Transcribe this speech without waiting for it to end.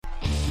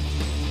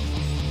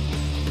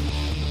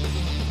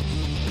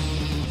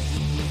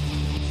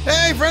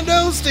Hey,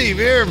 friendo, Steve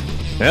here.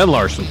 And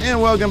Larson. And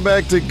welcome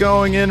back to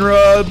Going In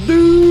Raw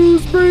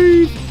News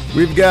Brief.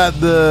 We've got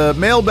the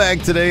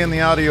mailbag today in the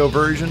audio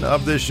version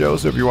of this show.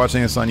 So if you're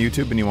watching this on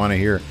YouTube and you want to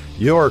hear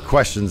your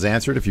questions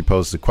answered, if you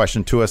post a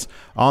question to us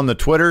on the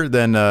Twitter,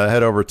 then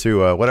head over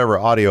to whatever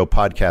audio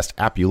podcast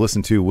app you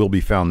listen to. Will be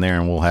found there,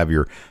 and we'll have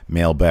your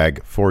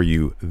mailbag for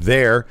you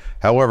there.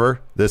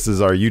 However, this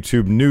is our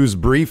YouTube news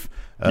brief.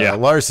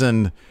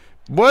 Larson,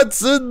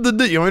 what's in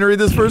the you want me to read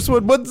this first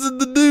one? What's in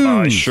the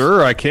news?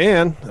 Sure, I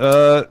can.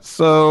 I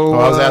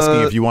was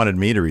asking if you wanted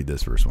me to read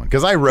this first one,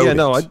 because I wrote it.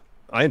 No,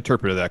 I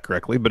interpreted that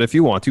correctly, but if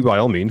you want to, by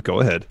all means, go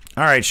ahead.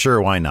 All right, sure,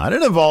 why not?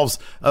 It involves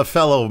a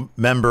fellow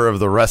member of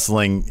the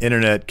wrestling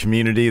internet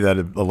community that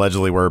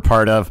allegedly we're a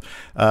part of.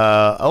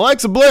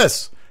 Alexa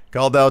Bliss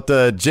called out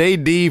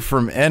JD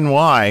from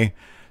NY.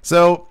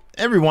 So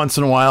every once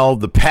in a while,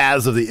 the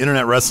paths of the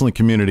internet wrestling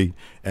community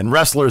and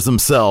wrestlers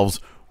themselves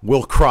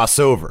will cross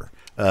over.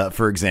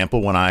 For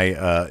example, when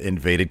I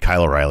invaded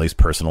Kyle O'Reilly's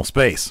personal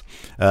space.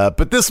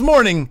 But this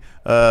morning,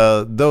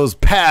 those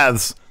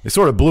paths, they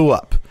sort of blew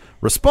up,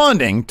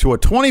 responding to a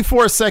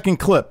 24-second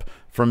clip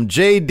from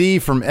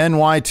JD from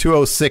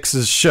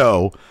NY206's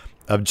show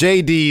of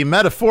JD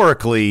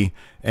metaphorically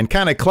and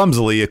kind of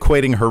clumsily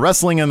equating her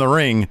wrestling in the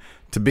ring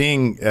to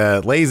being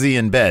lazy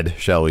in bed,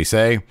 shall we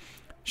say.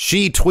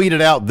 She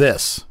tweeted out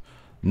this: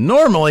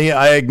 "Normally,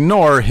 I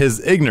ignore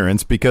his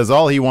ignorance because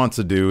all he wants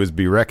to do is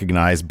be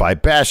recognized by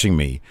bashing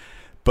me.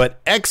 But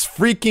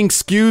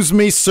excuse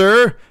me,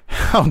 sir.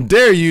 How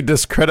dare you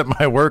discredit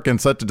my work in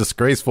such a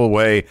disgraceful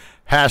way?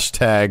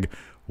 Hashtag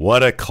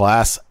what a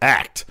class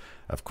act."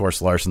 Of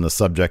course, Larson, the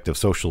subject of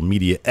social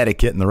media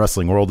etiquette in the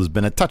wrestling world, has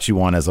been a touchy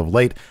one as of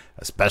late,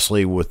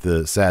 especially with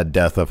the sad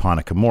death of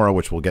Hana,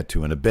 which we'll get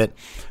to in a bit.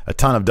 A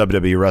ton of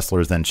WWE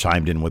wrestlers then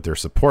chimed in with their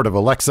support of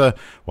Alexa,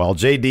 while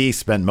JD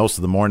spent most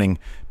of the morning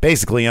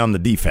basically on the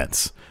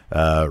defense.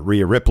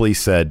 Rhea Ripley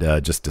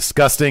said, just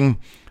disgusting.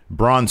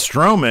 Braun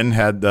Strowman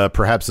had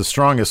perhaps the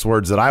strongest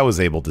words that I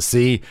was able to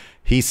see.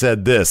 He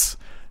said this: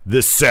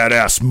 "This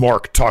sad-ass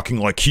Mark talking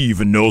like he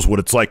even knows what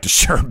it's like to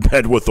share a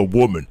bed with a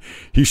woman.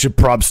 He should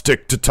prob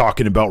stick to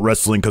talking about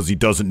wrestling because he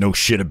doesn't know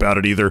shit about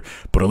it either,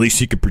 but at least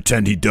he could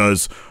pretend he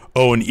does.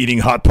 Oh, and eating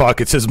Hot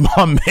Pockets his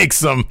mom makes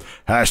them.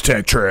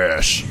 Hashtag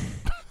trash."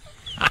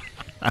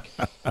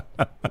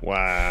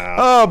 Wow.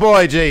 Oh,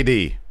 boy,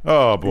 JD.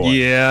 Oh, boy.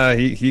 Yeah,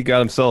 he got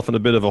himself in a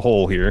bit of a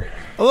hole here.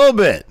 A little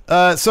bit.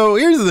 So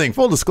here's the thing.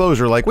 Full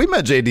disclosure, we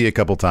met JD a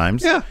couple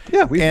times. Yeah,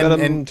 we've met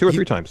him 2 or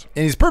 3 times.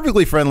 And he's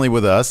perfectly friendly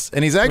with us.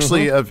 And he's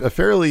actually a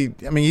fairly,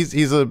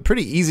 he's a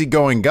pretty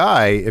easygoing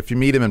guy if you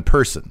meet him in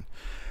person.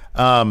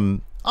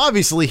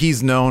 Obviously,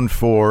 he's known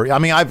for,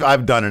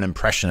 I've done an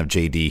impression of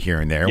JD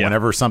here and there. Yeah.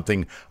 Whenever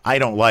something I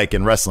don't like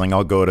in wrestling,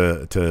 I'll go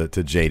to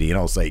JD and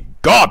I'll say,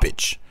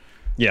 "Garbage."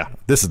 Yeah,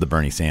 this is the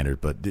Bernie Sanders,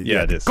 but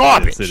it is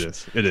garbage.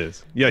 It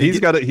is. Yeah, he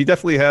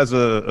definitely has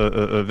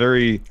a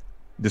very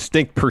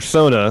distinct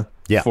persona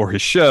for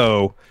his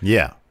show.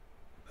 Yeah,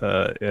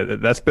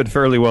 that's been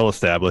fairly well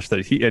established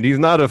that he's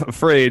not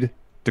afraid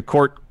to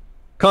court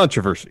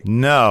controversy.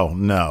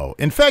 No.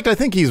 In fact, I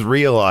think he's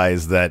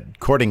realized that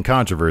courting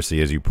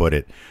controversy, as you put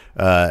it,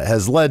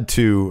 has led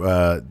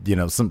to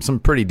some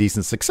pretty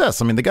decent success.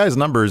 The guy's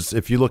numbers,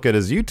 if you look at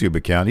his YouTube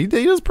account, he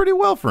does pretty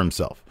well for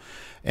himself.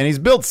 And he's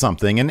built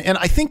something. And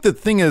I think the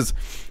thing is,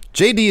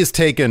 JD has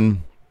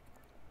taken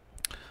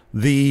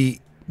the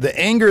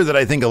anger that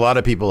I think a lot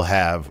of people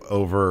have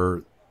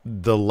over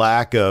the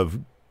lack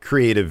of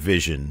creative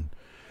vision.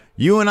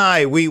 You and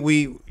I,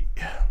 we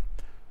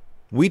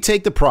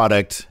take the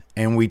product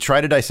and we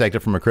try to dissect it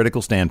from a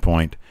critical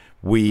standpoint.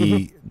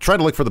 We try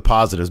to look for the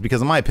positives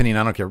because, in my opinion,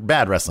 I don't care.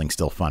 Bad wrestling's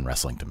still fun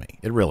wrestling to me.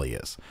 It really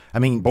is.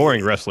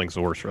 Boring wrestling's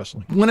the worst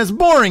wrestling. When it's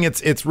boring,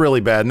 it's really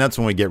bad, and that's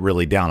when we get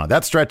really down on it.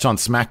 That stretch on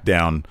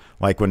SmackDown,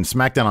 like when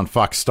SmackDown on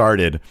Fox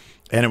started,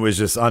 and it was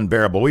just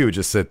unbearable. We would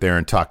just sit there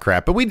and talk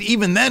crap, but we'd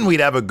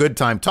have a good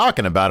time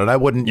talking about it. I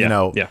wouldn't,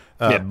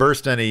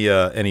 burst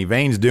any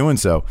veins doing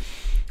so.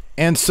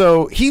 And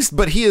so he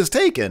has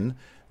taken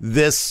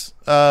this,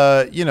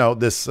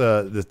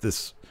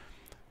 this.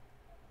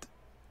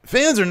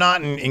 Fans are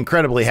not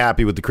incredibly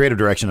happy with the creative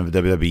direction of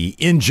WWE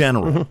in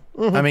general.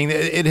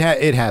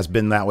 It has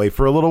been that way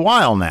for a little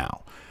while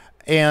now,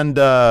 and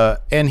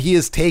he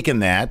has taken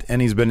that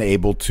and he's been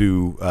able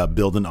to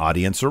build an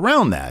audience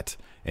around that,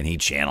 and he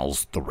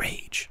channels the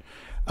rage.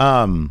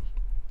 I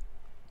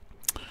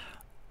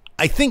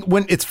think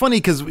when it's funny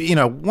because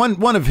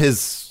one of his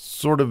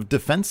sort of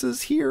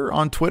defenses here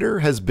on Twitter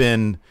has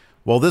been,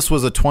 well, this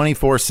was a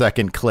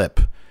 24-second clip.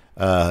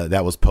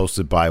 That was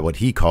posted by what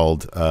he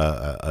called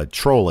a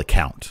troll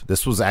account.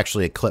 This was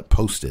actually a clip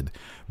posted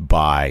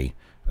by,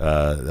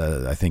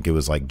 I think it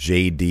was like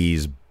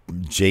JD's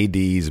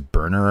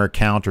burner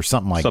account or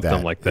something like that.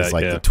 Something like that, it's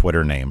like the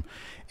Twitter name.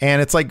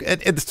 And it's like,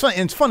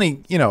 it's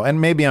funny,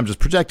 and maybe I'm just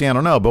projecting, I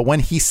don't know. But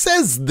when he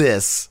says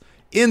this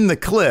in the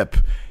clip,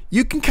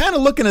 you can kind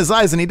of look in his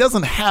eyes and he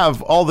doesn't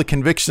have all the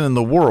conviction in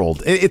the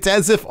world. It's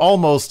as if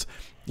almost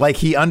like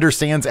he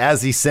understands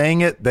as he's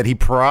saying it that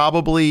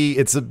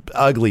it's an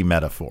ugly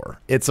metaphor.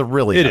 It's a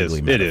really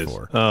ugly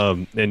metaphor. It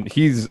is. And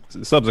he's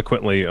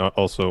subsequently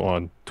also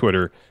on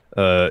Twitter.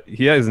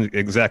 He hasn't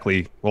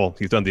exactly,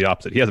 he's done the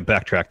opposite. He hasn't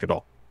backtracked at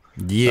all.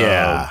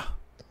 Yeah.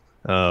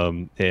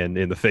 And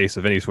in the face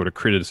of any sort of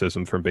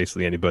criticism from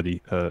basically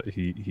anybody,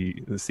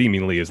 he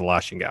seemingly is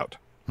lashing out.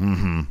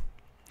 Mm-hmm.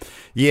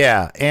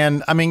 Yeah,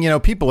 and I mean,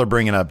 people are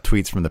bringing up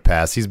tweets from the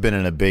past. He's been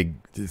in a big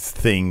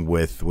thing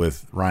with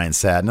Ryan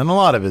Satin, and a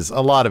lot of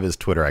his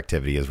Twitter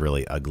activity is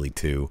really ugly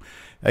too.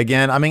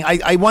 Again, I mean,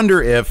 I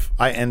wonder if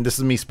and this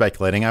is me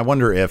speculating. I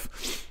wonder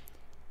if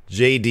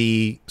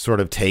JD sort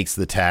of takes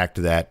the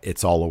tact that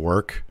it's all a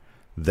work,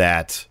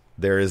 that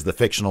there is the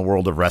fictional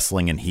world of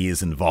wrestling and he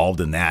is involved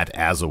in that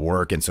as a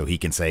work, and so he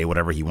can say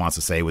whatever he wants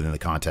to say within the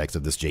context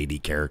of this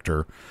JD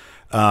character.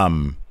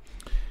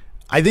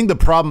 I think the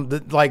problem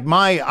that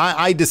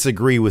I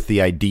disagree with the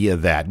idea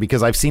that,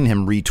 because I've seen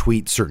him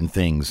retweet certain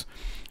things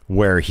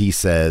where he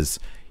says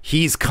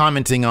he's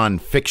commenting on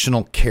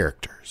fictional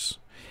characters.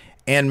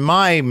 And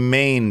my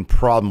main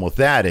problem with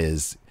that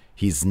is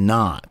he's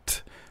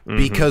not. Mm-hmm.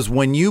 Because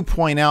when you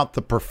point out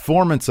the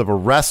performance of a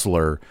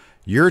wrestler,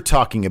 you're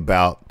talking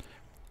about,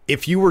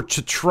 if you were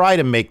to try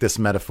to make this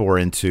metaphor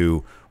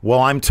into,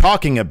 well, I'm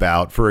talking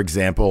about, for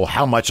example,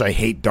 how much I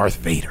hate Darth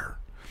Vader.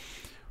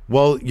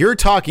 Well, you're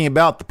talking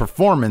about the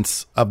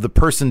performance of the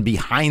person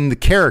behind the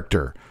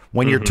character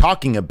when you're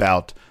talking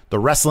about the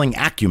wrestling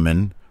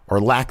acumen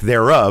or lack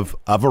thereof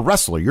of a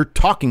wrestler. You're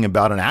talking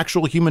about an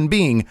actual human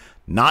being,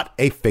 not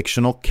a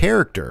fictional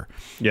character.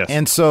 Yes.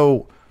 And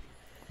so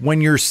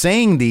when you're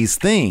saying these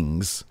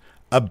things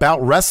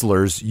about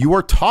wrestlers, you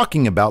are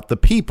talking about the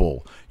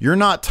people. You're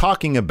not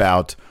talking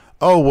about,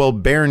 oh, well,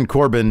 Baron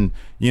Corbin,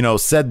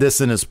 said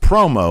this in his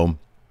promo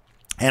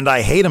and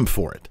I hate him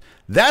for it.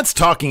 That's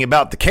talking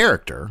about the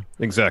character.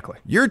 Exactly.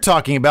 You're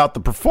talking about the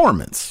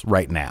performance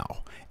right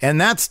now. And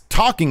that's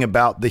talking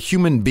about the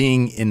human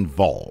being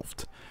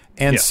involved.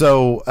 And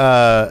so,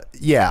 it's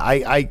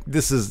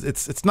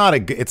not a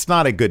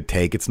good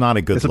take. It's not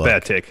a good look. It's a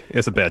bad take.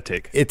 It's a bad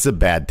take. It's a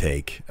bad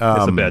take.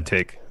 It's a bad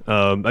take.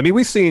 I mean,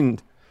 we've seen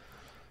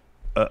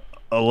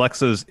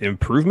Alexa's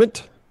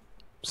improvement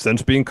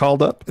since being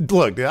called up.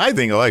 Look, I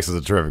think Alexa's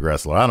a terrific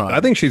wrestler. I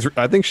think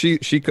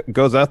she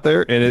goes out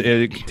there and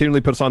it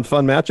continually puts on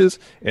fun matches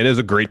and is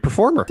a great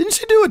performer. Didn't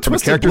she do a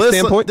twist of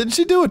bliss? Didn't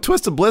she do a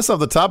twist of bliss off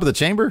the top of the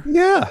chamber?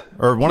 Yeah,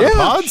 or one of the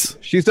pods.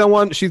 She's done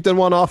one. She's done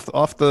one off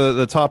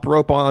the top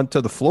rope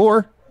onto the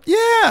floor.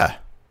 Yeah.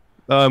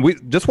 We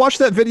just watched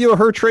that video of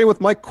her training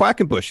with Mike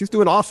Quackenbush. She's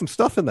doing awesome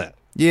stuff in that.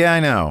 Yeah,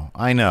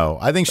 I know.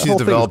 I think she's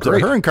developed.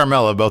 Her and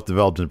Carmella both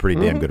developed into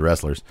pretty damn good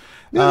wrestlers.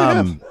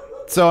 Yeah,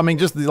 so I mean,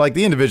 just like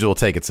the individual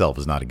take itself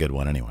is not a good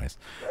one, anyways.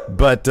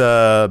 But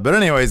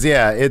anyways,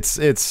 yeah, it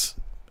is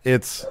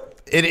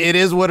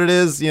what it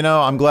is.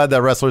 I'm glad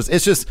that wrestlers.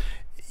 It's just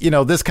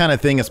this kind of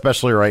thing,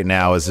 especially right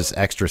now, is just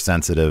extra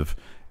sensitive.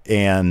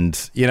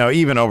 And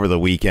even over the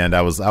weekend,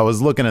 I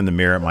was looking in the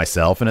mirror at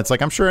myself, and it's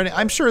like I'm sure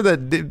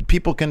that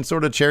people can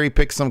sort of cherry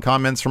pick some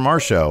comments from our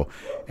show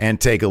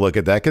and take a look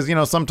at that,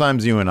 because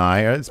sometimes you and I,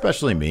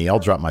 especially me, I'll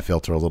drop my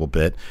filter a little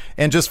bit,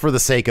 and just for the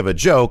sake of a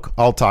joke,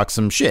 I'll talk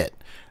some shit.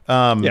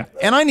 And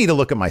I need to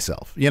look at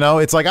myself.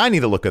 It's like I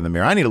need to look in the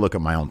mirror. I need to look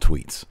at my own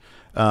tweets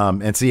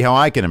and see how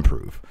I can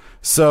improve.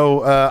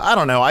 So I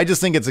don't know. I just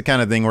think it's the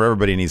kind of thing where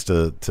everybody needs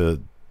to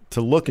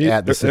look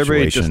at the situation.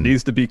 Everybody just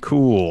needs to be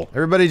cool.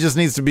 Everybody just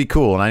needs to be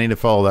cool, and I need to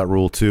follow that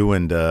rule too.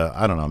 And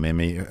I don't know,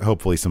 maybe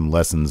hopefully some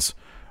lessons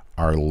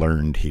are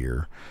learned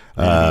here.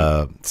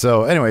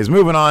 So anyways,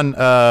 moving on.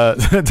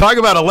 Talk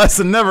about a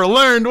lesson never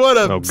learned. What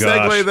a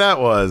segue that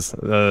was.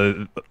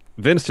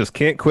 Vince just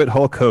can't quit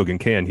Hulk Hogan,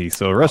 can he?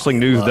 So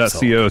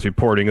WrestlingNews.co is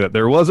reporting that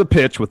there was a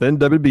pitch within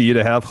WWE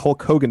to have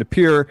Hulk Hogan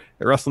appear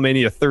at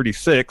WrestleMania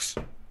 36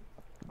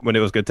 when it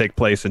was going to take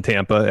place in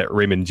Tampa at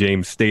Raymond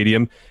James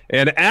Stadium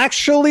and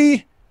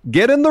actually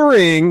get in the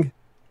ring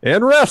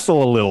and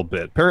wrestle a little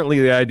bit. Apparently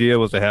the idea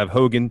was to have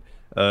Hogan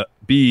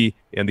be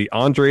in the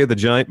Andre the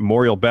Giant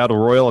Memorial Battle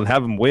Royal and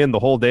have him win the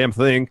whole damn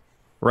thing.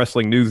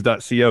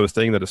 WrestlingNews.co is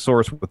saying that a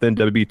source within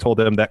WWE told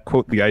them that,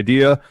 quote, the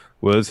idea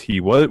was he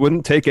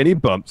wouldn't take any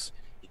bumps.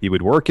 He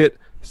would work it,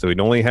 so he'd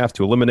only have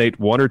to eliminate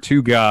one or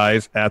two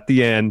guys at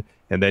the end,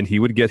 and then he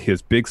would get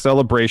his big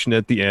celebration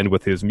at the end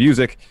with his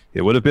music.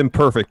 It would have been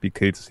perfect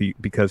because he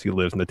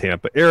lives in the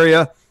Tampa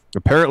area.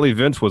 Apparently,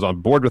 Vince was on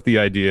board with the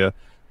idea,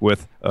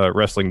 with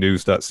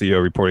WrestlingNews.co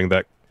reporting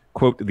that,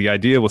 quote, the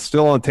idea was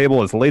still on the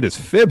table as late as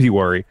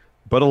February,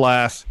 but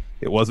alas,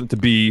 it wasn't to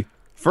be.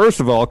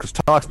 First of all, because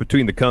talks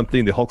between the company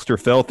and the Hulkster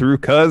fell through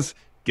because,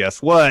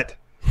 guess what?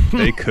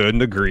 They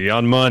couldn't agree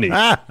on money.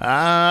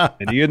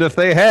 And even if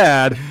they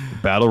had,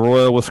 Battle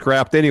Royal was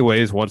scrapped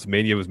anyways once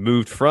Mania was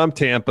moved from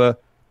Tampa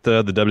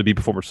to the WWE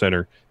Performance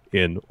Center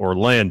in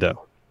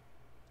Orlando.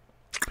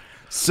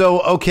 So,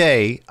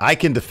 okay, I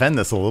can defend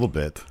this a little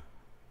bit.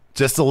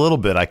 Just a little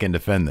bit I can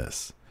defend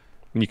this.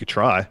 You could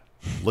try.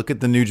 Look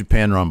at the New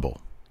Japan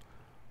Rumble.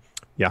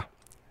 Yeah.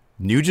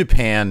 New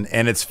Japan,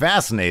 and it's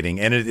fascinating,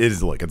 and it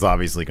is, look, it's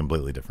obviously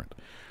completely different.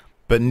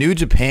 but New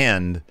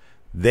Japan,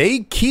 they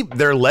keep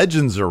their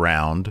legends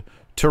around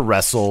to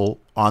wrestle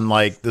on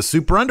like the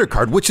super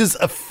undercard, which is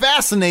a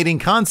fascinating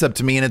concept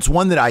to me, and it's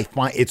one that I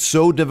find it's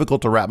so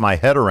difficult to wrap my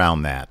head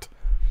around that.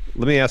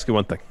 Let me ask you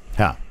one thing.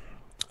 Yeah.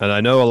 And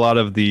I know a lot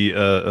of the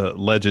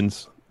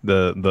legends,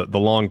 the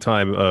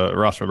long-time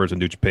roster members in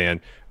New Japan,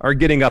 are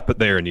getting up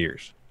there in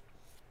years.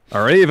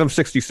 Are any of them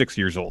 66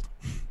 years old?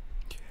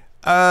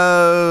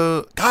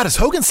 God, is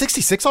Hogan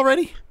 66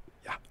 already?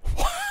 Yeah.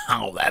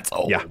 Wow, that's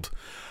old. Yeah.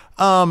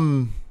 I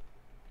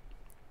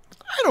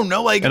don't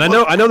know. Like, and I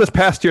know this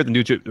past year, year, the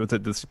New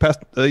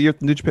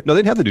Japan. No, they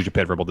didn't have the New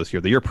Japan Rumble this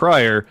year. The year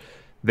prior,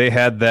 they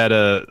had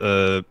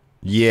that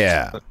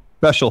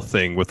special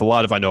thing with a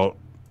lot of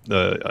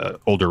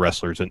older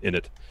wrestlers in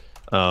it.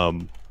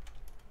 But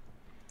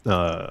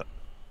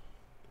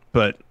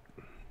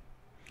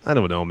I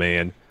don't know,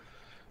 man.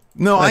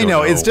 No, I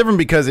know it's different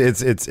because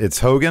it's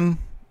Hogan.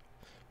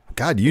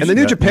 God, and the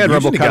New Japan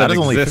Rumble kind of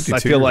exists. I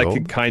feel like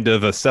in kind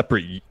of a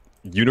separate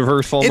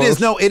universe almost. It is.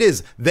 No, it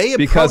is.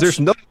 Because there's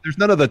none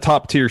of the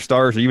top tier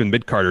stars or even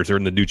mid carders are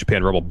in the New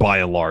Japan Rumble by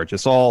and large.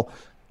 It's all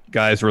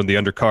guys who are in the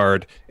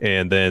undercard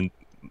and then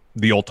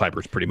the old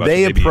timers pretty much.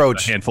 They maybe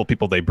approach a handful of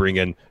people they bring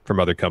in from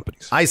other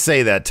companies. I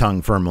say that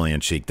tongue firmly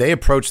in cheek. They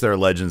approach their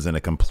legends in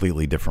a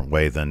completely different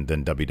way than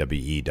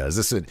WWE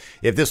does.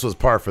 If this was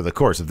par for the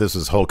course, if this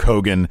was Hulk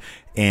Hogan,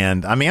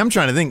 and I mean, I'm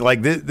trying to think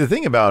like the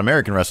thing about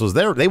American wrestlers,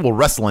 they will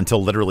wrestle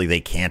until literally they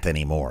can't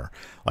anymore.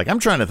 Like I'm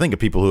trying to think of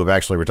people who have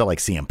actually retired, like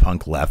CM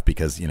Punk left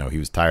because he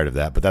was tired of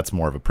that, but that's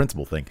more of a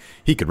principle thing.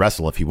 He could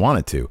wrestle if he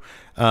wanted to,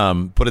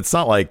 but it's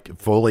not like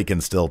Foley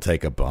can still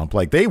take a bump.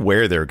 Like they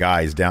wear their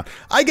guys down.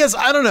 I guess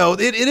I don't know.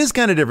 It is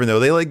kind of different though.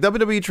 They like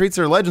WWE treats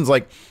their legends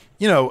like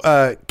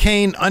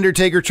Kane,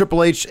 Undertaker,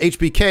 Triple H,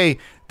 HBK.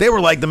 They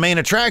were like the main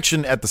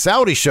attraction at the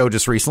Saudi show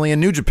just recently.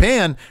 In New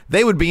Japan,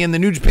 they would be in the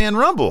New Japan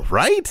Rumble,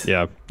 right?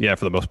 Yeah,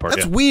 for the most part.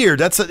 That's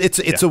weird.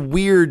 It's a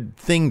weird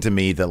thing to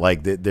me that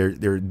like there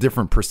are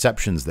different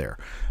perceptions there.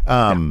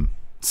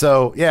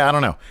 So yeah, I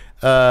don't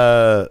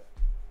know.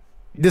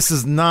 This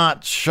is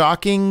not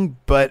shocking,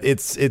 but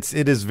it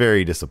is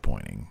very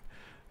disappointing.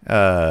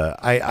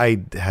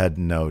 I had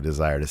no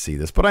desire to see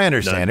this, but I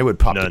understand it would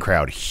pop the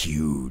crowd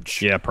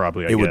huge. Yeah,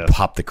 probably. It would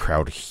pop the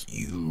crowd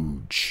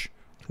huge.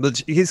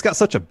 He's got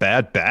such a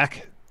bad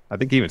back. I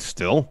think even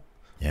still.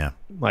 Yeah.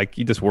 Like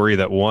you just worry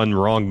that one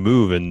wrong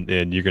move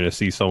and you're going to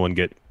see someone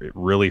get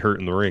really hurt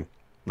in the ring.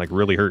 Like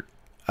really hurt.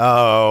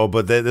 Oh,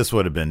 but this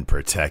would have been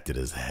protected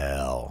as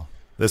hell.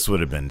 This would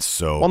have been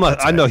so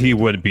I know he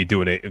wouldn't be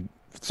doing it.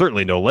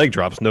 Certainly no leg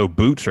drops, no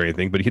boots or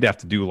anything, but he'd have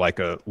to do like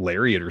a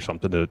lariat or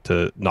something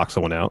to knock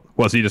someone out.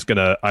 Was he just going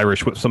to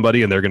Irish whip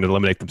somebody and they're going to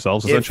eliminate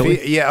themselves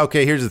essentially?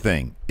 Okay, here's the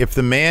thing. If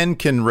the man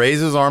can raise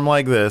his arm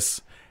like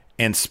this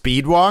and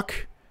speed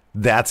walk,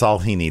 that's all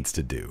he needs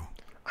to do.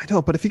 I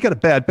know, but if he got a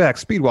bad back,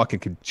 speed walking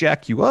could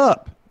jack you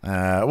up.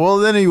 Well,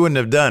 then he wouldn't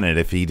have done it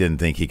if he didn't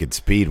think he could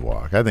speed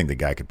walk. I think the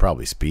guy could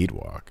probably speed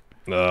walk.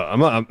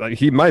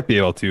 He might be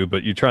able to,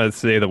 but you try to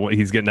say that when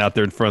he's getting out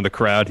there in front of the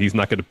crowd, he's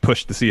not going to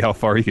push to see how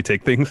far he could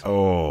take things.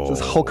 Oh,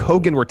 this is Hulk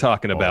Hogan we're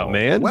talking about,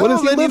 man. Well, what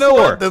is he then live you know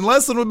for? What? Then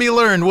lesson would be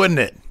learned, wouldn't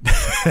it?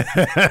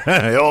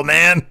 Old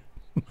man.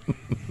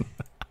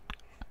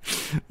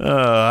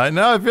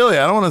 I feel you.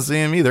 I don't want to see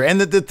him either.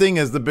 And the thing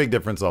is, the big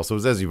difference also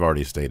is, as you've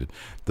already stated,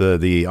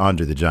 the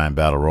Andre the Giant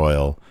Battle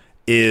Royal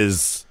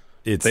is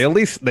they at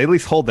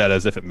least hold that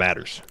as if it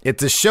matters.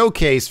 It's a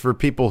showcase for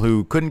people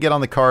who couldn't get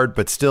on the card,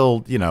 but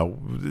still,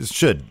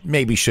 should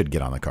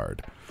get on the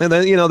card. And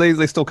then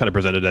they still kind of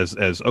present it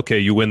as okay,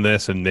 you win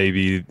this, and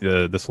maybe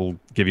this will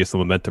give you some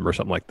momentum or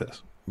something like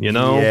this.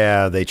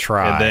 Yeah, they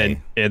try.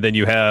 And then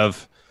you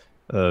have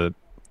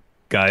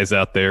guys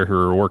out there who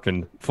are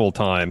working full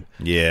time.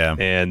 Yeah,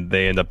 and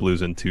they end up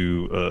losing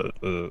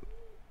to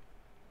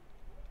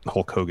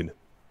Hulk Hogan.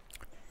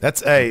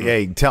 That's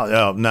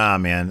nah,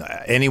 man.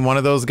 Any one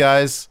of those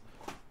guys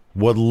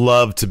would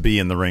love to be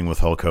in the ring with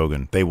Hulk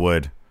Hogan. They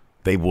would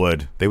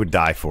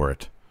die for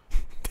it.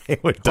 They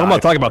would. I'm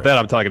not talking about that.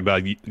 I'm talking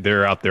about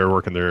they're out there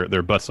working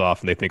their butts off,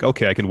 and they think,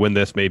 okay, I can win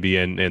this maybe,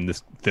 and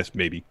this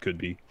maybe could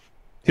be.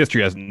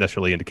 History hasn't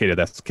necessarily indicated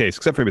that's the case,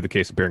 except for maybe the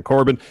case of Baron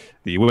Corbin.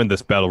 You win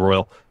this battle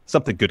royal,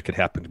 something good could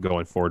happen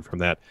going forward from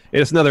that.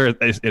 And it's another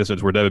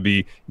instance where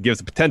WWE gives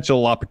a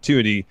potential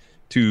opportunity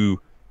to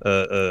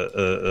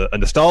a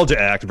nostalgia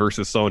act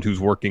versus someone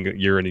who's working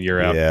year in and year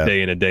out,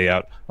 day in and day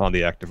out on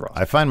the active roster.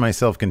 I find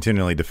myself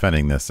continually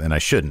defending this, and I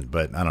shouldn't,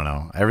 but I don't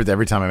know.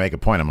 Every time I make a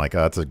point, I'm like,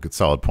 oh, that's a good,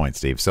 solid point,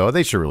 Steve. So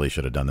they really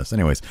should have done this.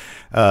 Anyways,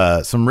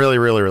 some really,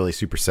 really, really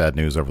super sad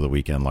news over the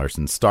weekend,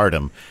 Larson.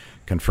 Stardom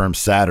confirmed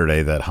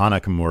Saturday that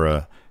Hana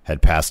Kimura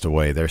had passed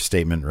away. Their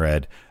statement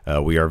read,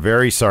 we are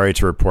very sorry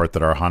to report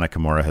that our Hana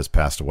Kimura has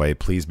passed away.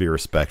 Please be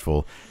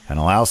respectful and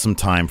allow some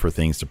time for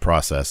things to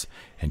process,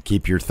 and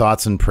keep your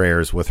thoughts and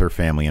prayers with her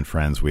family and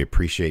friends. We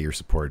appreciate your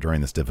support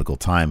during this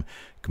difficult time.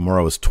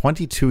 Kimura was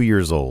 22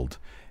 years old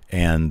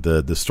And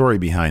the story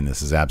behind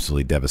this is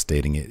absolutely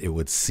devastating. It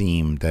would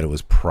seem that it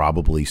was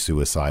probably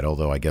suicide,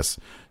 although I guess,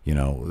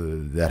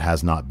 that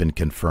has not been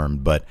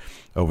confirmed. But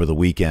over the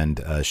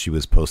weekend, she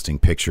was posting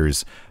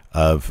pictures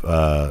of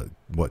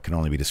what can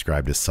only be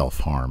described as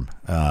self-harm.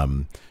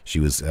 She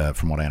was,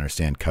 from what I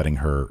understand, cutting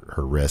her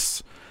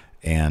wrists,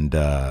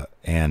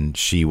 and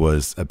she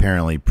was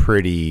apparently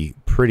pretty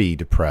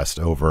depressed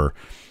over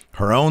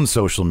her own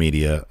social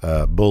media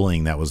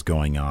bullying that was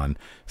going on,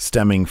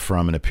 stemming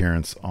from an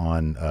appearance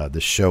on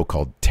the show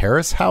called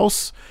Terrace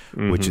House,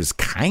 which is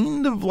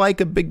kind of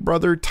like a Big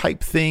Brother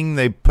type thing.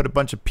 They put a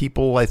bunch of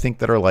people, I think,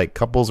 that are like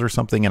couples or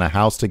something in a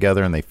house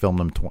together, and they film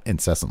them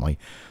incessantly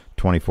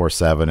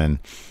 24/7. And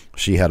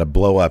she had a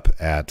blow up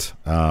at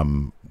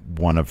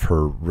one of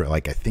her,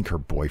 like, I think her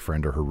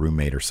boyfriend or her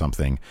roommate or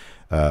something,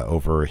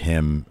 over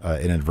him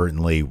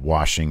inadvertently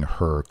washing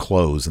her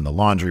clothes in the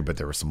laundry, but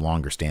there were some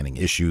longer standing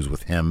issues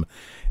with him.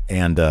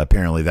 And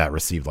apparently that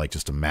received like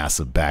just a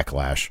massive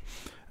backlash.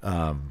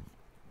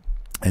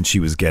 And she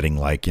was getting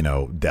like,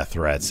 death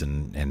threats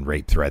and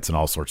rape threats and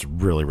all sorts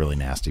of really, really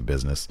nasty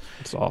business.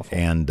 It's awful.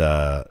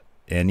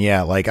 And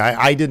yeah, like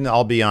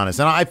I'll be honest.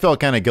 And I felt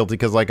kind of guilty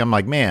because like, I'm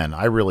like, man,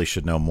 I really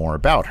should know more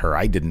about her.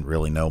 I didn't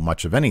really know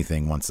much of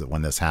anything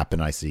when this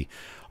happened. I see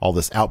all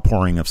this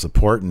outpouring of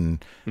support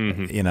and,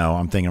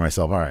 I'm thinking to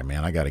myself, all right,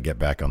 man, I got to get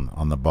back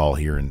on the ball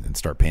here and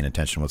start paying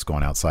attention to what's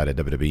going outside of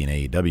WWE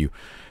and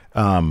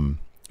AEW.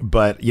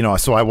 But,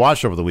 so I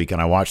watched over the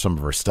weekend, I watched some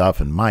of her stuff,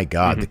 and my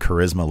God, the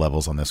charisma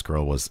levels on this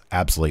girl was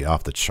absolutely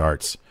off the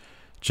charts.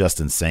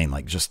 Just insane.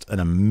 Like just an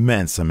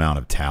immense amount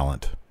of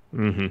talent.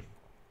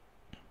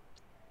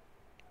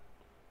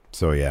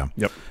 So yeah,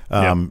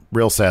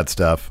 real sad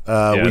stuff.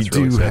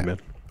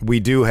 We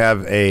do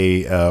have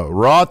a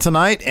Raw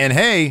tonight, and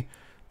hey,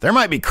 there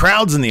might be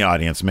crowds in the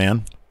audience,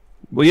 man.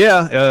 Well,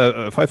 yeah,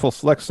 Fightful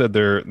Select said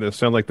they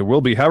sound like there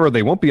will be. However,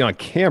 they won't be on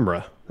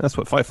camera. That's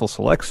what Fightful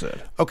Select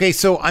said. Okay,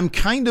 so I'm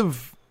kind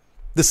of.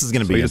 This is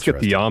going to be interesting.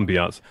 Just get the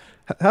ambiance.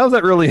 How's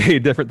that really any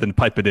different than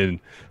piping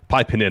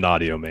in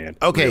audio, man?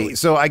 Okay, really?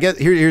 So I guess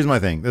here's my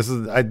thing. This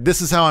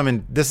is how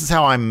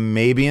I'm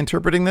maybe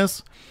interpreting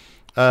this.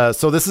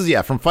 So this is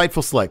from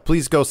Fightful Select.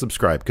 Please go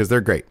subscribe because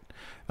they're great.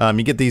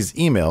 You get these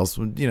emails,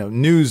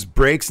 news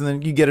breaks, and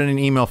then you get it in an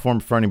email form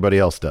before anybody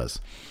else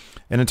does.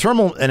 An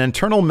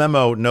internal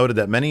memo noted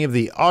that many of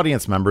the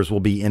audience members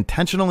will be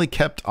intentionally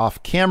kept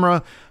off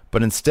camera,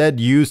 but instead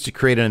used to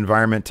create an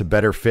environment to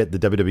better fit the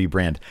WWE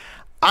brand.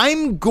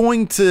 I'm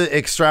going to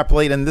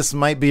extrapolate, and this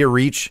might be a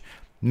reach.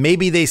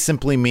 Maybe they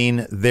simply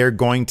mean they're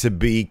going to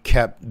be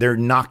kept. They're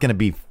not going to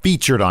be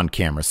featured on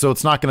camera. So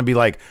it's not going to be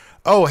like,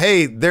 oh,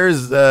 hey,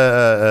 there's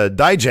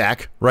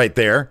Dijak right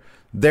there.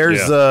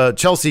 There's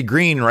Chelsea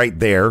Green right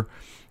there.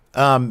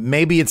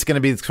 Maybe it's going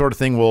to be the sort of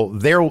thing. Well,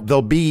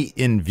 they'll be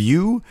in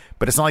view,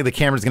 but it's not like the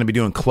camera's going to be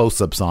doing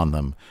close-ups on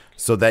them,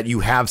 so that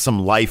you have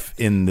some life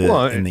in the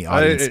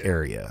audience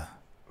area.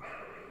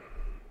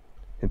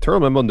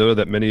 Internal memo noted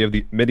that many of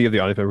the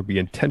audience members will be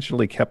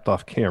intentionally kept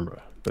off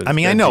camera. I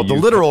mean, I know the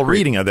literal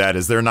reading of that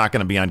is they're not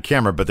going to be on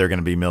camera, but they're going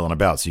to be milling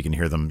about, so you can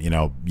hear them,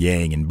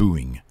 yaying and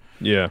booing.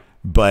 Yeah.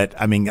 But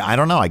I mean, I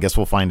don't know. I guess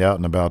we'll find out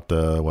in about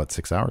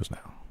 6 hours now.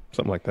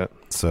 Something like that.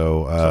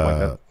 So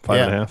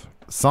 5.5.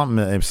 Something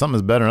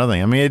is better than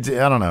nothing. I mean,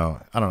 I don't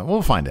know.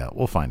 We'll find out.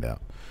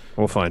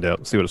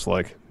 See what it's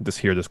like. Just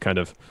hear this kind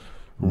of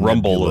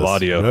rumble of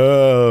audio.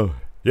 Oh,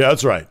 yeah,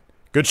 that's right.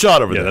 Good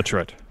shot over there. Yeah, that's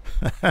right.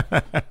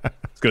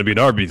 It's going to be an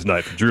Arby's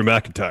night for Drew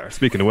McIntyre.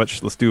 Speaking of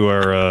which, let's do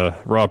our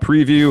Raw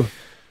preview.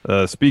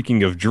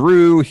 Speaking of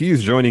Drew,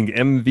 he's joining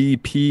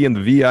MVP in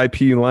the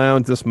VIP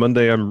lounge this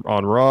Monday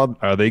on Raw.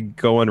 Are they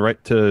going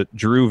right to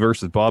Drew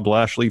versus Bob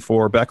Lashley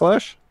for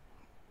Backlash?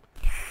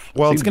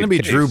 Well, it's going to be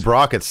Drew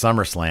Brock at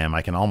SummerSlam.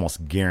 I can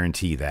almost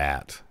guarantee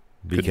that.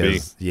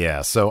 Because,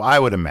 so I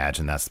would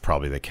imagine that's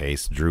probably the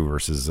case. Drew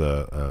versus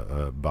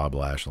Bob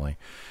Lashley.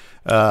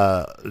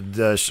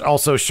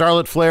 Also,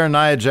 Charlotte Flair,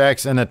 Nia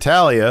Jax, and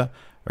Natalya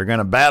are going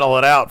to battle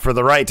it out for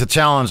the right to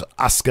challenge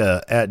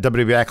Asuka at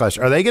WWE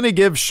Backlash. Are they going to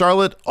give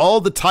Charlotte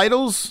all the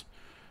titles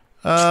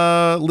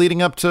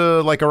leading up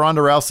to like a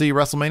Ronda Rousey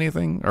WrestleMania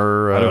thing?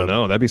 Or I don't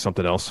know. That'd be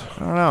something else.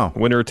 I don't know.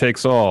 Winner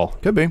takes all.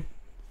 Could be.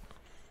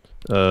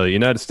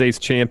 United States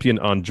champion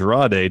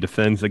Andrade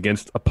defends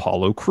against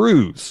Apollo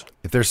Crews.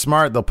 If they're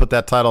smart, they'll put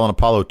that title on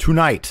Apollo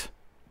tonight.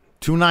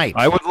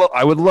 I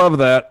would love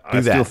that.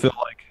 I still feel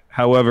like,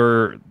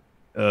 however,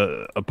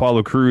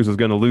 Apollo Crews is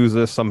going to lose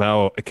this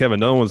somehow.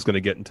 Kevin Owens is going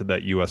to get into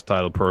that U.S.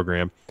 title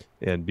program,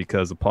 and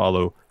because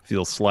Apollo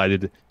feels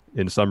slighted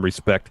in some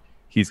respect,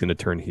 he's going to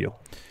turn heel.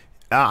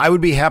 I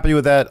would be happy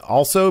with that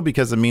also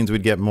because it means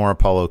we'd get more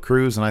Apollo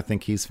Crews, and I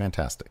think he's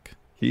fantastic.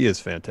 He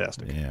is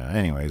fantastic. Yeah,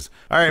 anyways.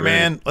 All right,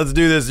 man, let's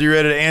do this. You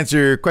ready to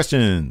answer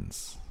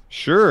questions?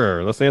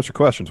 Sure, let's answer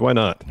questions. Why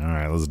not? All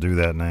right, let's do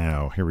that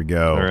now. Here we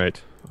go. All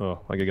right. Oh,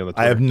 I gotta get on the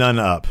I have none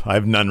up. I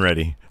have none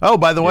ready. Oh,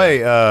 by the way,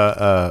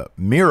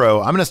 Miro,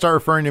 I'm going to start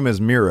referring to him as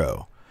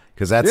Miro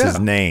because that's his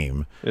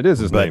name. It is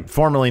his name.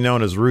 Formerly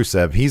known as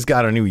Rusev. He's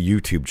got a new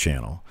YouTube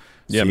channel.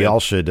 So y'all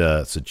should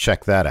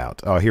check that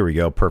out. Oh, here we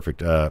go.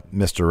 Perfect.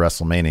 Mr.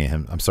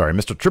 WrestleMania.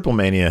 Mr. Triple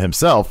Mania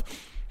himself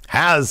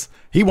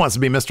he wants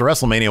to be Mr.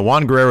 WrestleMania.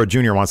 Juan Guerrero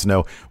Jr. wants to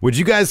know, would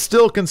you guys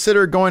still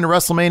consider going to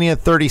WrestleMania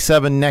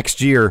 37 next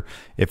year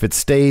if it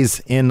stays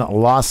in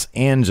Los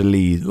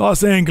Angeles?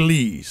 Los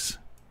Angeles.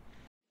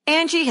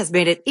 Angie has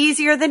made it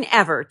easier than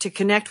ever to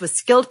connect with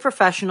skilled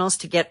professionals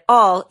to get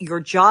all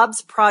your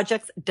jobs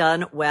projects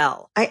done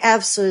well. I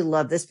absolutely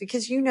love this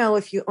because,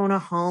 if you own a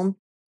home,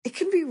 it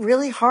can be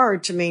really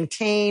hard to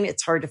maintain.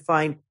 It's hard to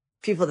find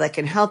people that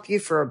can help you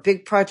for a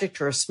big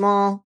project or a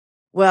small.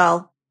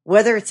 Well,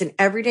 whether it's in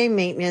everyday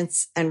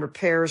maintenance and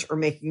repairs or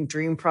making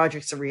dream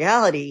projects a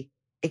reality,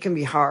 it can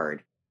be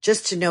hard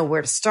just to know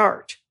where to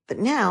start. But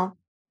now,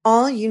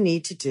 all you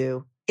need to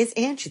do is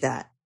Angie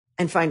that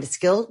and find a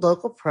skilled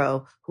local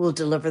pro who will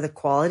deliver the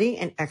quality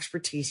and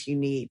expertise you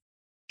need.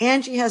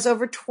 Angie has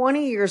over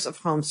 20 years of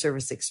home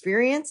service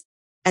experience,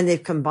 and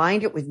they've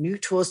combined it with new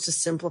tools to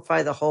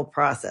simplify the whole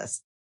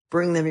process.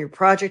 Bring them your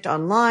project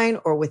online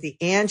or with the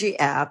Angie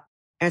app.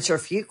 Answer a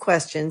few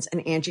questions,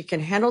 and Angie can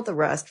handle the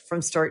rest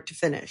from start to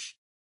finish.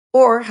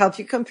 Or help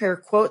you compare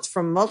quotes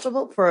from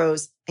multiple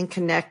pros and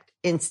connect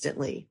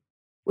instantly.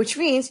 Which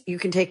means you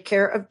can take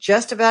care of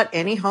just about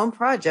any home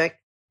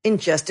project in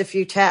just a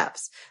few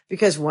taps.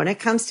 Because when it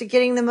comes to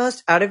getting the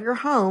most out of your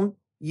home,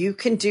 you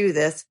can do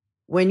this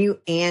when you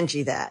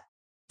Angie that.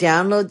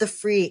 Download the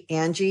free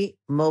Angie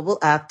mobile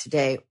app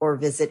today or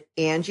visit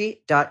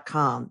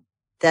Angie.com.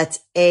 That's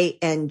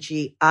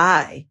ANGI.com.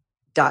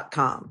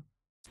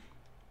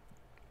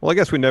 Well, I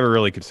guess we never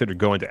really considered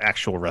going to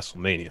actual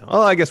WrestleMania.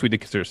 Well, I guess we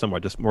did consider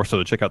somewhat, just more so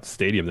to check out the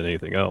stadium than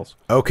anything else.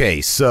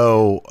 Okay,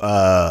 so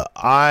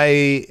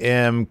I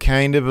am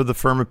kind of the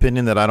firm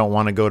opinion that I don't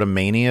want to go to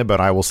Mania, but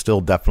I will still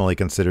definitely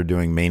consider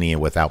doing Mania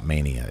without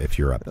Mania if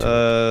you're up to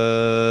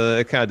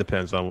it. It kind of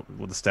depends on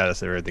the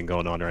status of everything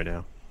going on right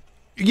now.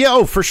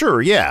 Yeah, for sure,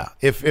 yeah.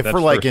 If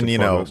we're like in,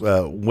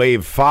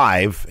 wave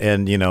 5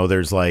 and,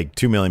 there's like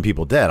 2 million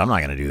people dead, I'm not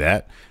going to do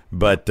that.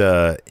 But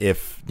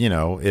if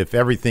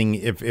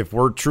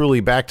we're truly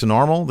back to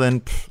normal,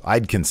 then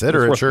I'd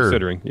consider it. Sure,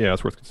 considering. Yeah,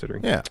 it's worth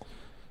considering. Yeah.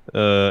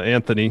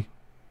 Anthony,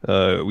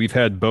 we've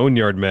had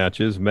boneyard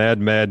matches, Mad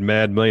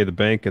Money in the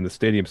Bank, and the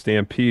Stadium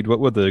Stampede. What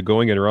would the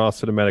Going in Raw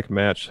cinematic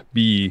match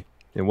be,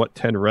 and what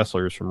 10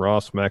 wrestlers from Raw,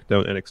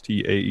 SmackDown,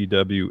 NXT,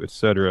 AEW,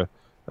 etc.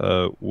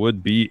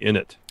 Would be in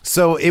it?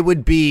 So it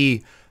would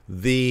be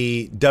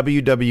the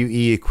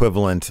WWE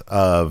equivalent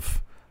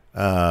of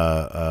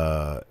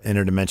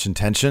Interdimension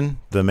Tension,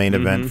 the main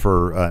event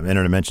for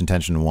Interdimension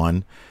Tension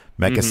 1,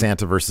 Mecha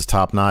Santa versus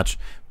Top Notch.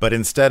 But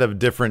instead of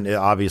different,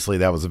 obviously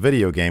that was a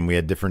video game, we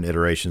had different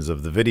iterations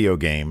of the video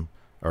game,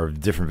 or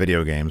different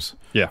video games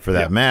for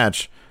that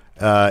match.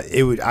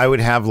 I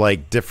would have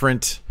like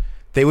different,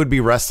 they would be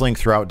wrestling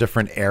throughout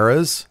different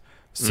eras.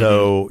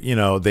 So,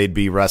 they'd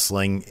be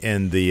wrestling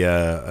in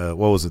the,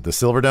 what was it, the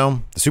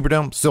Silverdome? The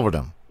Superdome?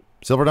 Silverdome.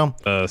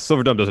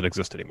 Silverdome doesn't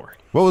exist anymore.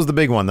 What was the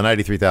big one, the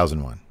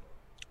 93,000 one?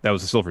 That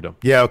was the Silverdome.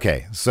 Yeah,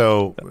 okay.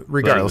 So,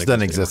 regardless,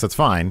 doesn't exist. That's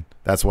fine.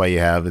 That's why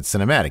it's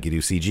cinematic. You do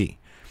CG.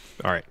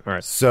 All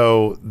right.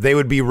 So, they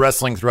would be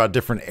wrestling throughout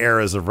different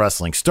eras of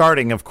wrestling,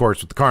 starting, of course,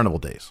 with the Carnival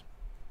days.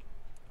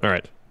 All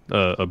right.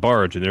 A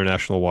barge in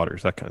international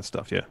waters, that kind of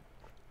stuff, yeah.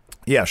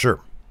 Yeah, sure.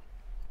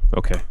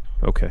 Okay.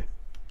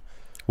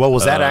 Well,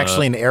 was that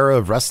actually an era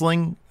of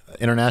wrestling?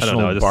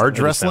 International barge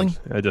wrestling?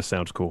 It just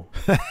sounds cool.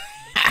 I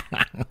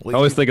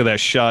always think of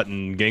that shot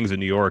in Gangs of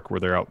New York where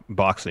they're out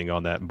boxing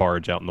on that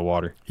barge out in the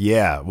water.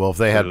 Yeah, well, if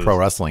they had pro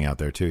wrestling out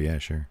there too, yeah,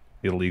 sure.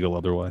 Illegal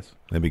otherwise.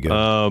 That'd be good.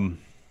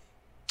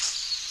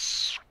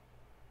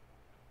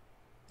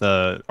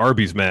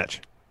 Arby's match.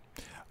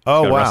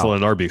 Oh, wow. Wrestle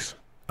in Arby's.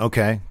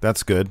 Okay,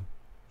 that's good.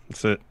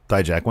 That's it.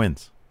 Dijak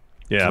wins.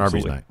 Yeah,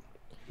 absolutely. Arby's night.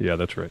 Yeah,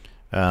 that's right.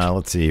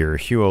 Let's see here.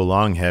 Hugo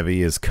Longheavy,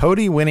 is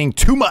Cody winning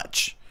too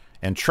much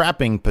and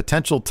trapping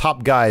potential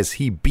top guys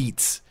he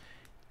beats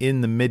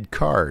in the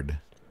mid-card?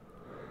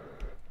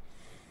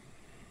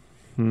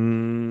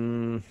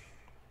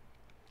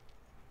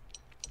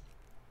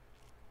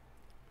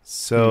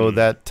 So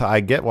that I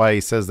get why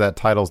he says that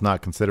title's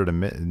not considered a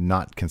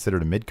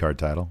mid-card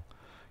title,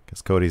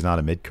 because Cody's not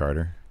a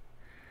mid-carder.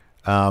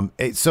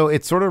 So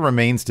it sort of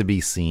remains to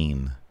be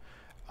seen.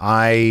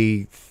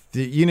 You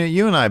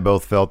and I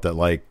both felt that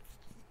like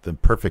the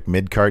perfect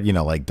mid-card,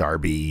 like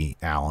Darby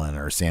Allin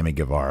or Sammy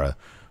Guevara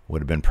would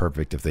have been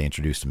perfect if they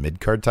introduced a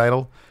mid-card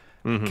title.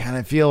 Kind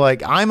of feel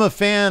like I'm a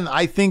fan.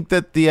 I think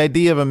that the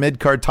idea of a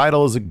mid-card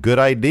title is a good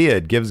idea.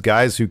 It gives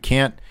guys who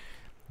can't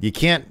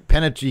get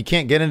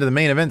into the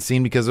main event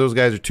scene because those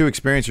guys are too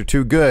experienced or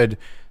too good.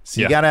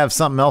 So you got to have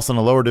something else in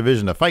a lower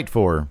division to fight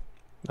for.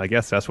 I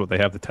guess that's what they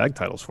have the tag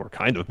titles for,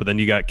 kind of. But then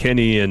you got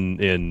Kenny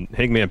and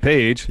Hangman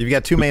Page. You've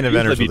got two main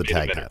eventers with the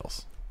tag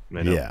titles.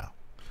 Yeah.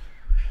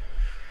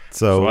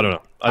 So I don't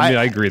know.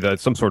 I agree that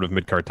some sort of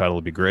mid-card title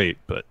would be great,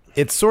 but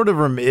it's sort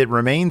of it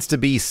remains to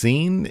be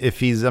seen if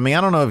he's. I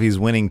don't know if he's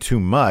winning too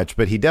much,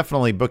 but he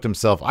definitely booked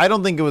himself. I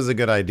don't think it was a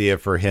good idea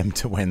for him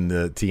to win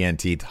the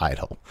TNT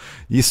title.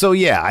 So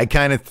yeah, I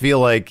kind of feel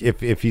like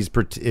if he's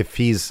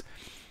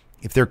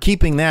if they're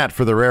keeping that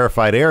for the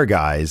rarefied air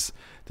guys,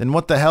 then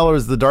what the hell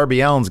is the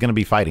Darby Allin's going to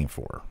be fighting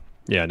for?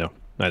 Yeah,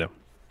 I know.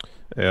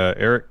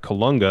 Eric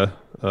Kalunga,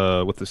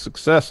 with the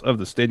success of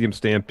the Stadium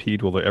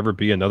Stampede, will there ever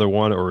be another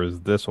one, or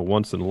is this a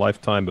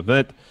once-in-a-lifetime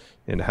event?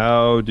 And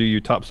how do you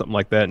top something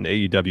like that in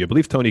AEW? I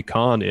believe Tony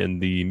Khan in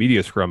the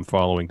media scrum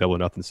following Double or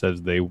Nothing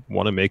says they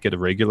want to make it a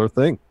regular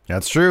thing.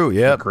 That's true.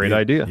 Yep. Great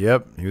idea.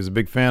 Yep. He was a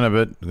big fan of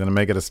it. He's going to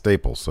make it a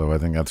staple. So I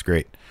think that's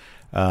great.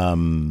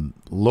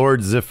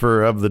 Lord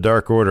Ziffer of the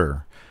Dark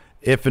Order.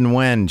 If and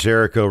when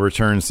Jericho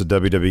returns to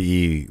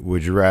WWE,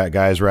 would you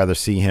guys rather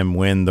see him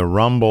win the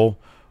Rumble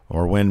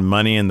or win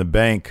Money in the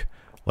Bank?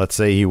 Let's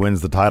say he wins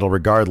the title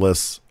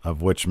regardless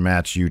of which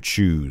match you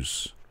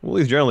choose. Well,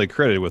 he's generally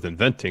credited with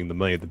inventing the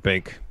Money in the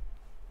Bank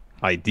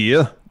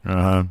idea.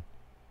 Uh-huh.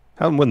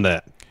 How did he win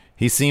that?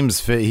 He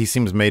seems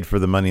made for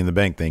the Money in the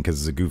Bank thing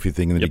because it's a goofy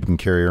thing that you can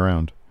carry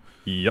around.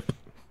 Yep.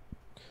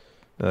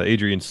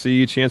 Adrian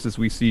C. Chances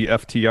we see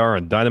FTR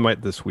on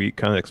Dynamite this week.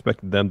 Kind of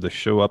expected them to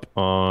show up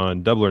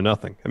on Double or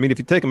Nothing. I mean, if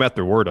you take them at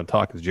their word on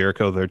Talk is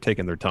Jericho, they're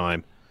taking their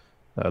time.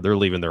 They're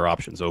leaving their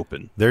options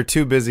open. They're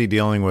too busy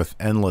dealing with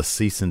endless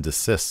cease and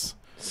desists.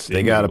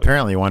 Seemingly. They got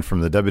apparently one from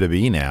the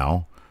WWE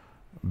now.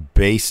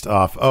 Based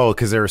off,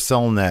 because they were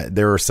selling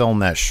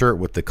that shirt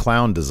with the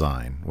clown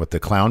design, with the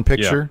clown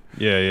picture.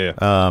 Yeah.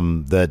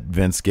 That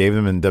Vince gave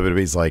them, and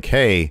WWE's like,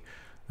 hey,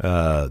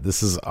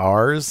 this is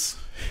ours,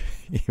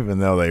 even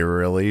though they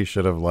really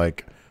should have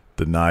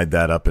denied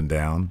that up and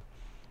down.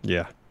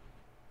 Yeah.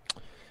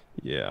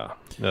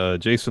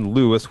 Jason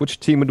Lewis, which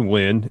team would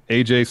win?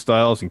 AJ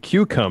Styles and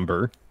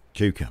Cucumber,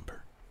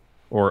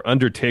 or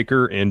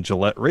Undertaker and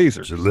Gillette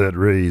Razor? Gillette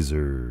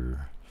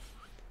Razor.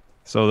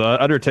 So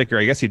the Undertaker,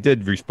 I guess he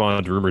did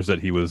respond to rumors that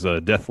he was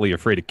deathly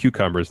afraid of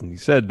cucumbers, and he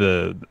said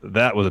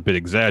that was a bit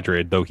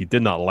exaggerated, though he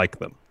did not like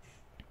them.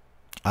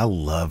 I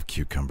love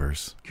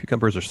cucumbers.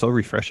 Cucumbers are so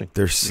refreshing.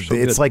 It's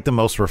good. like the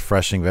most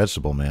refreshing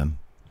vegetable, man.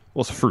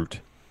 Well, it's a fruit.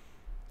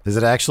 Is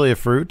it actually a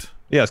fruit?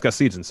 Yeah, it's got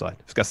seeds inside.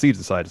 If it's got seeds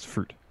inside, it's a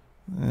fruit.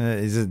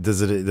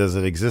 Does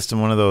it exist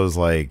in one of those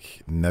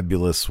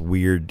nebulous,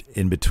 weird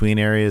in between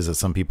areas that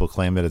some people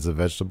claim that it's a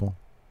vegetable?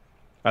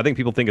 I think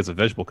people think it's a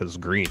vegetable because it's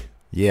green.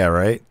 Yeah,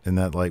 right. And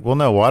that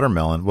no,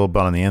 watermelon. Well,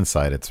 but on the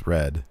inside it's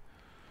red.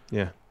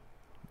 Yeah.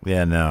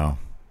 Yeah, no.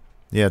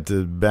 Yeah,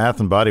 the Bath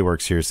and Body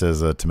Works here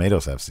says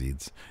tomatoes have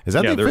seeds. Is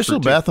that the official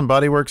Bath and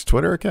Body Works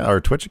Twitter account or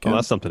Twitch account? Oh,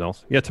 that's something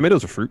else. Yeah,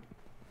 tomatoes are fruit.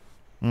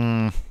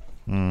 I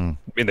mean,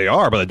 they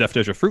are, by the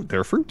definition of fruit,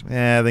 they're a fruit.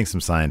 Yeah, I think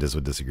some scientists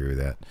would disagree with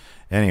that.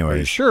 Anyway, are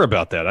you sure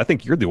about that? I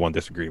think you're the one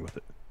disagreeing with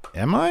it.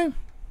 Am I?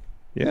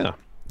 Yeah.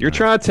 You're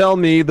trying to tell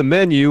me the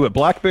menu at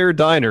Black Bear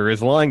Diner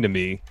is lying to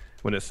me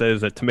when it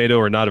says that tomato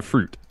are not a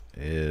fruit.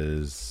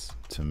 Is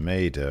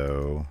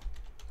tomato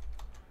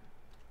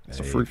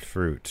a fruit?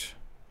 Fruit.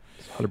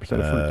 It's 100% a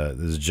fruit.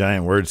 There's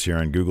giant words here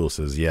on Google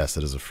says yes,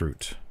 it is a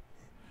fruit.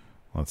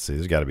 Let's see.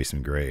 There's got to be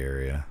some gray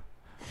area.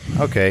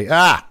 Okay.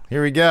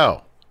 Here we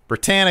go.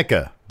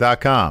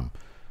 Britannica.com.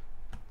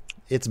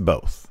 It's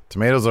both.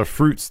 Tomatoes are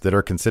fruits that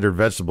are considered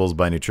vegetables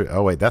by nutrition.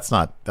 Oh wait, that's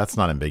not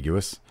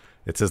ambiguous.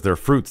 It says they're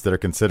fruits that are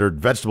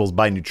considered vegetables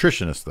by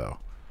nutritionists, though.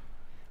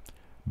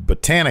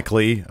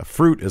 Botanically, a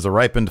fruit is a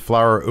ripened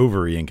flower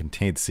ovary and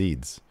contains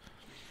seeds.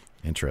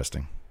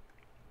 Interesting.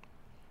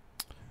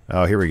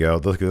 Oh, here we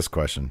go. Look at this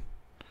question.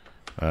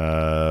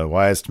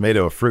 Why is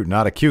tomato a fruit,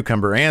 not a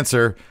cucumber?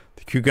 Answer: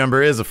 the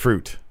cucumber is a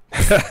fruit.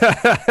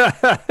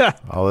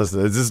 All this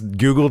is this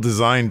Google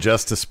designed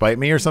just to spite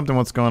me or something?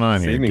 What's going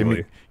on here?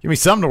 Seemingly. Give me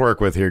something to work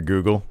with here,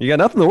 Google. You got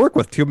nothing to work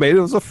with.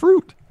 Tomatoes are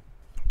fruit.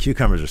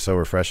 Cucumbers are so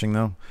refreshing,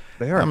 though.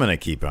 They are. I'm going to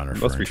keep on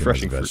referring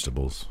refreshing to them as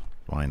vegetables.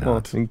 Why not? Well,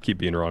 you can keep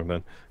being wrong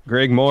then.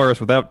 Greg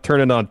Morris, without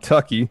turning on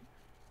Tucky,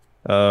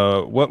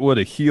 what would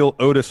a heel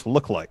Otis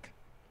look like?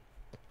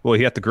 Well,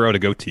 he had to grow out a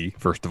goatee,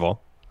 first of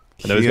all.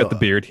 I know he's got the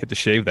beard. He had to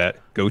shave that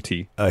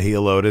goatee. A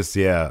heel Otis,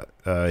 yeah.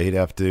 He'd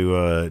have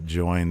to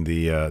join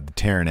the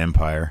Terran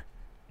Empire.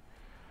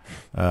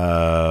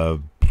 I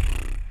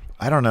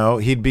don't know.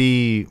 He'd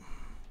be...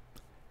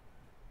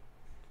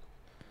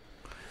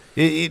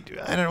 I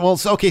don't know. Well,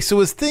 okay, so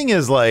his thing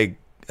is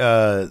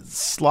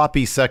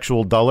sloppy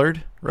sexual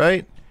dullard,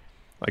 right?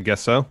 I guess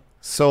so.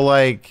 So,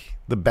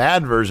 the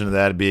bad version of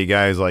that would be a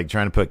guy who's,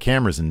 trying to put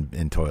cameras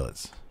in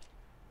toilets,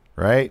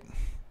 right?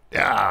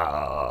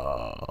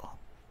 Oh.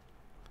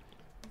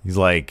 He's,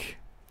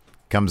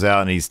 comes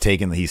out and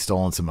he's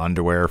stolen some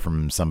underwear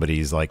from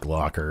somebody's,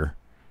 locker.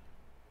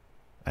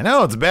 I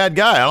know, it's a bad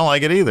guy. I don't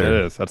like it either.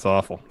 It is. That's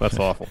awful. That's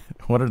awful.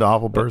 What an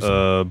awful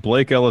person.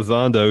 Blake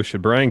Elizondo,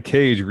 should Brian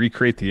Cage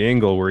recreate the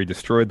angle where he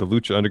destroyed the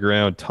Lucha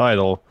Underground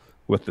title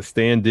with the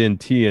stand-in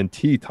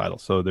TNT title?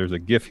 So there's a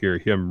gif here,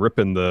 him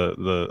ripping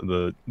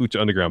the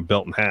Lucha Underground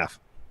belt in half.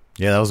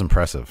 Yeah, that was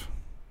impressive.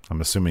 I'm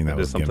assuming that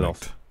was something gimmicked.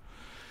 else.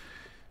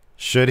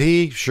 Should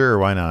he? Sure,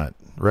 why not?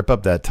 Rip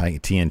up that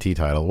TNT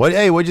title.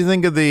 What'd you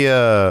think of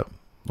the...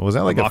 was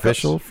that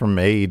official from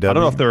AEW? I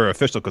don't know if they're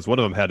official because one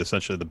of them had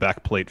essentially the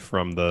back plate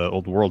from the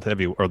old World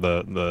Heavy or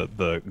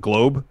the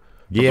Globe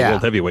the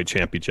World Heavyweight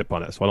Championship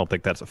on it, so I don't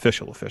think that's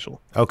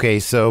official. Okay,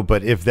 so,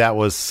 but if that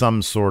was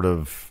some sort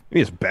of I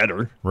mean, it's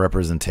better.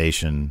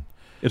 Representation.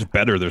 It's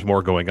better. There's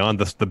more going on.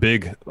 The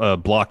big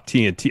block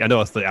TNT. I know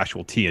it's the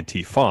actual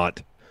TNT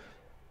font.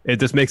 It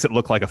just makes it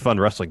look like a fun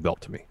wrestling belt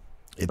to me.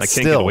 I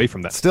can't get away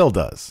from that. Still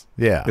does.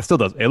 Yeah. It still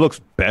does. It looks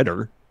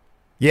better.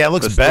 Yeah, it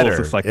looks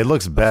better. It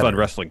looks better. A fun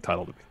wrestling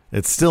title to me.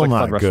 It's still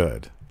not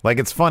good. Like,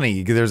 it's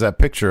funny. There's that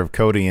picture of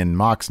Cody and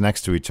Mox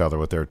next to each other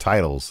with their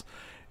titles.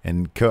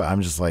 And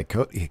I'm just like,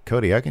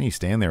 Cody, how can you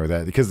stand there with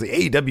that? Because the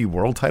AEW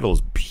world title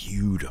is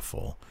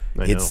beautiful.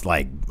 It's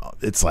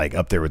like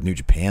up there with New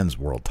Japan's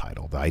world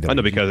title. The IWGP. I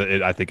know,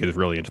 because I think it is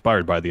really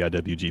inspired by the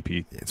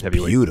IWGP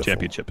Heavyweight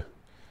Championship.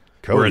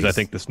 Whereas I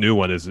think this new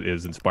one is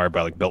inspired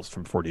by like belts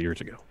from 40 years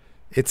ago.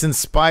 It's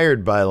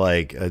inspired by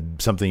like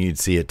something you'd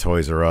see at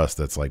Toys R Us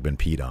that's like been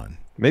peed on.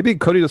 Maybe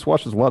Cody just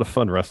watches a lot of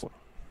fun wrestling.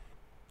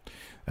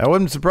 That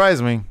wouldn't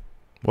surprise me.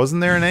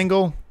 Wasn't there an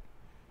angle?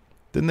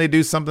 Didn't they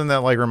do something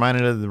that like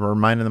reminded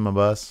them of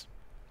us?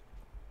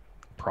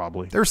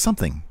 Probably. There was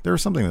something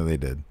that they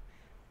did.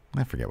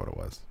 I forget what it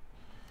was.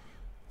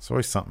 It's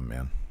always something,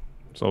 man.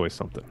 It's always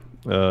something.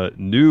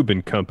 Noob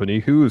and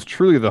Company. Who is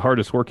truly the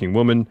hardest working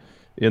woman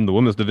in the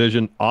women's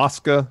division?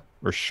 Asuka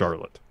or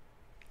Charlotte?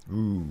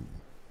 Ooh.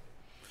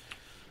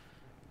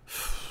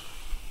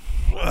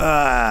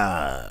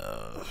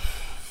 I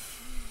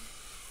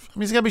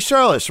mean, it's got to be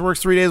Charlotte. She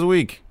works 3 days a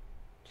week.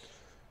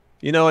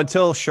 You know,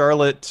 until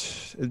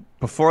Charlotte,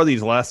 before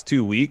these last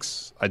 2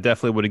 weeks, I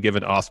definitely would have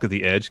given Asuka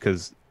the edge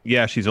because,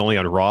 yeah, she's only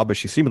on Raw, but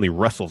she seemingly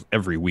wrestles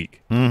every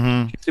week.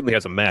 Mm-hmm. She seemingly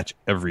has a match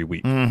every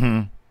week.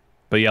 Mm-hmm.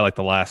 But, yeah, like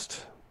the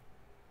last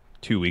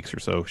 2 weeks or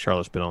so,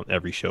 Charlotte's been on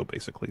every show,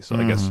 basically. So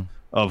I guess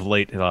of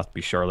late, it'll have to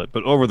be Charlotte.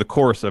 But over the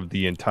course of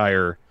the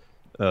entire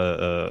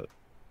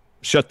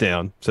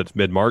shutdown since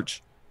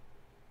mid-March,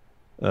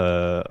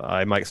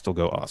 I might still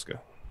go Asuka.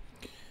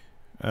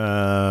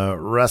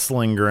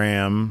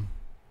 Wrestlingram.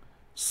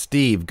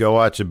 Steve, go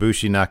watch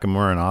Ibushi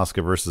Nakamura and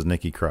Asuka versus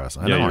Nikki Cross.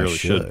 I really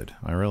should.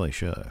 I really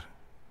should.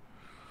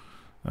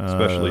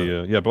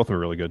 Especially, both of them are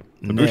really good.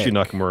 Ibushi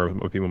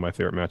Nakamura would be one of my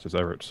favorite matches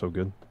ever. It's so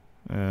good.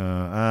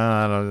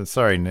 I don't know.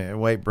 Sorry,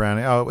 White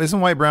Brownie. Oh,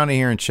 isn't White Brownie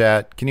here in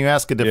chat? Can you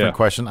ask a different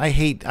question? I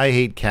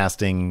hate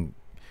casting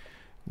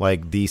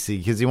like DC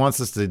because he wants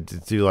us to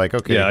do like,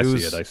 okay, yeah,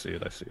 I see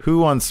it.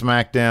 Who on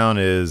SmackDown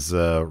is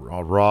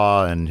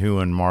Raw and who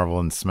in Marvel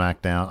and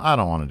SmackDown? I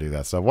don't want to do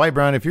that stuff. White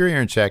Brown, if you're here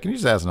in chat, can you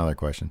just ask another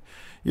question?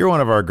 You're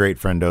one of our great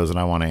friendos, and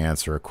I want to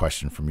answer a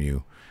question from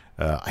you.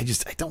 I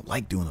don't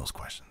like doing those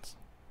questions.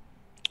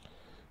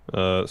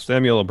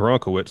 Samuel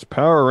Abronkowitz,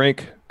 power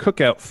rank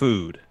cookout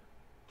food.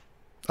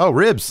 Oh,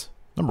 ribs.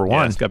 Number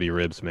one. Yeah, it's got to be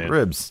ribs, man.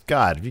 Ribs.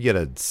 God, if you get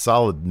a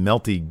solid,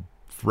 melty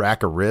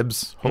rack of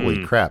ribs,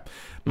 holy crap.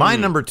 My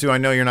number two, I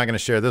know you're not going to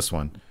share this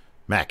one,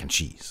 mac and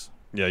cheese.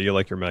 Yeah, you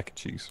like your mac and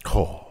cheese.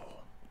 Oh.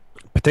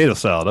 Potato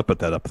salad, I put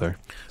that up there.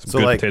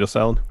 Some good potato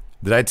salad.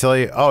 Did I tell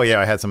you? Oh, yeah,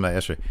 I had some of that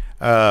yesterday.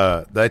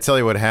 Did I tell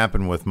you what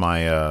happened with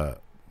my,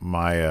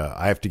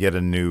 I have to get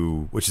a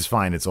new, which is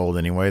fine, it's old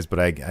anyways, but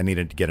I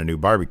needed to get a new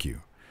barbecue.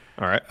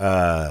 All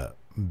right.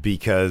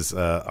 Because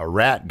a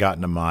rat got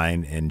into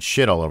mine and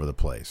shit all over the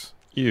place.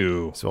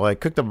 Ew. So I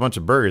cooked up a bunch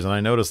of burgers, and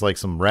I noticed like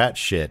some rat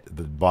shit at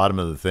the bottom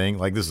of the thing.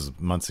 Like, this was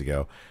months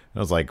ago. And I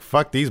was like,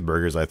 fuck these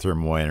burgers. I threw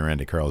them away and ran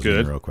to Carl's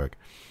Jr. real quick.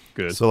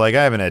 Good. So, like,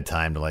 I haven't had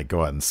time to, like,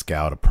 go out and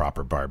scout a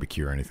proper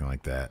barbecue or anything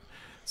like that.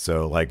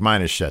 So, like,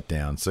 mine is shut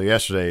down. So,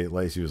 yesterday,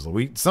 Lacey was,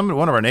 one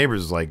of our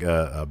neighbors was, like,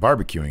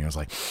 barbecuing. I was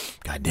like,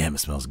 God damn, it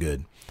smells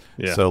good.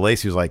 Yeah. So,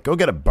 Lacey was like, go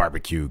get a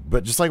barbecue,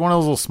 but just, like, one of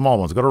those little small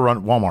ones. Go to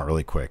Walmart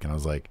really quick. And I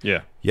was like,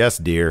 yeah, yes,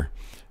 dear.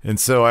 And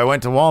so I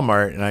went to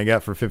Walmart, and I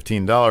got for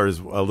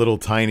 $15 a little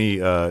tiny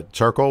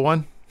charcoal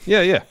one.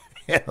 Yeah.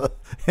 And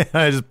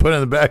I just put it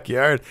in the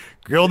backyard,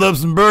 grilled up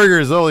some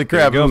burgers. Holy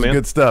crap, it was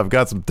good stuff.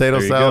 Got some potato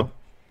salad.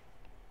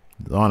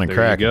 On and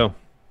crack.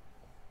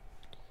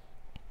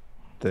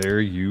 There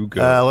you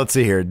go. Let's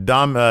see here.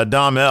 Dom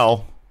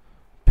L.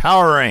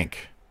 Power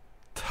rank.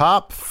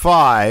 Top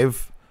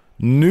 5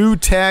 new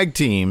tag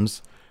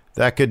teams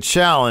that could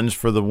challenge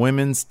for the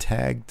women's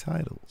tag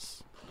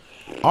titles.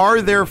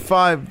 Are there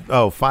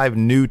 5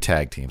 new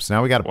tag teams? So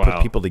now we got to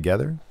put people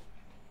together.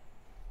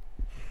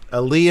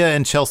 Aaliyah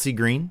and Chelsea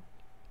Green.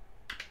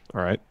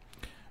 All right.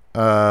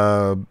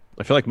 I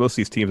feel like most of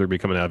these teams are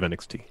becoming out of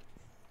NXT.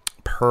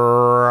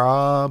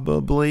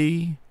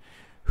 Probably.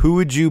 Who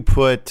would you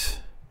put?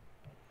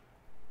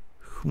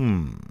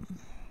 Hold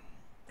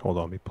on,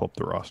 let me pull up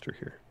the roster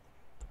here.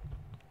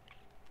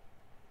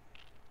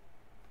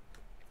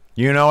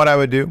 You know what I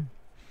would do?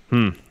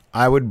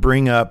 I would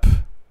bring up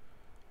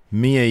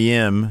Mia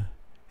Yim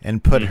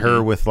and put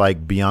her with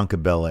like Bianca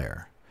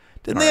Belair.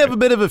 Didn't they have a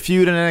bit of a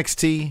feud in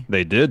NXT?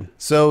 They did.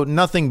 So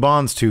nothing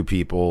bonds two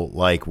people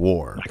like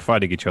war. Like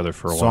fighting each other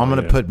for a while. So I'm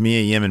going to put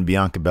Mia Yim and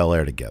Bianca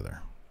Belair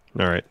together.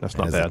 All right. That's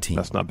not bad.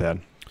 That's not bad.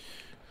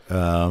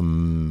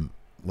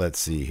 Let's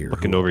see here.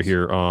 Looking over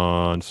here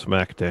on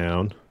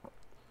SmackDown.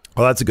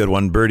 Well, that's a good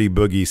one. Birdie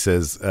Boogie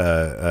says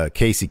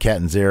Casey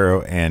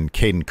Catanzaro and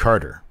Caden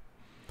Carter.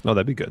 Oh,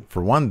 that'd be good.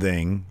 For one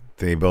thing,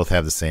 they both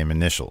have the same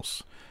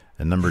initials.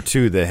 And number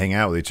two, they hang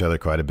out with each other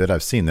quite a bit.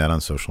 I've seen that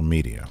on social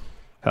media.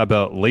 How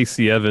about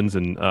Lacey Evans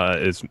and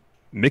is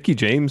Mickey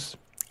James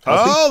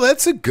healthy? Oh,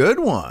 that's a good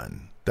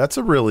one. That's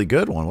a really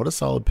good one. What a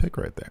solid pick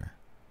right there.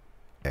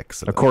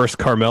 Excellent. Of course,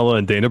 Carmella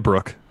and Dana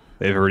Brooke.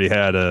 They've already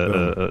had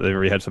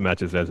some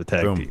matches as a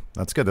tag team.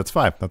 That's good. That's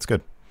 5. That's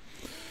good.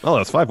 Oh,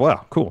 that's 5.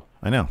 Wow, cool.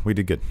 I know. We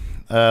did good.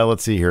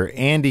 Let's see here.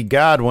 Andy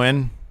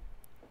Godwin.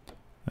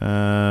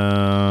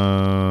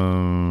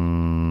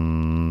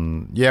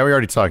 Yeah, we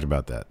already talked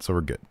about that, so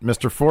we're good.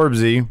 Mr.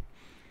 Forbesy.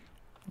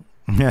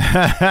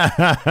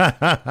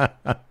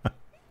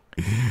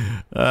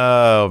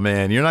 Oh,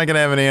 man. You're not going to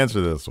have an answer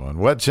to this one.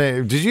 What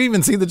changed? Did you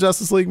even see the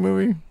Justice League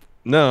movie?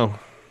 No.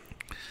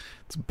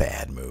 It's a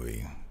bad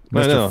movie.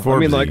 I know. Forbesy. I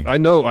mean, like, I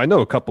know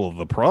a couple of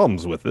the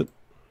problems with it.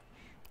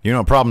 You know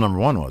what problem number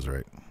 1 was,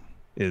 right?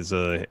 Is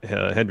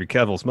Henry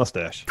Cavill's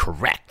mustache.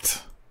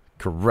 Correct.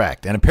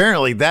 And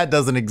apparently that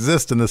doesn't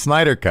exist in the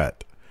Snyder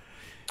Cut.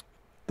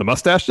 The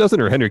mustache doesn't,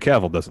 or Henry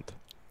Cavill doesn't?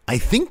 I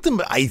think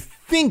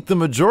the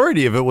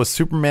majority of it was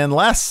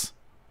Superman-less.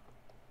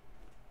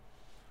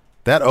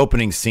 That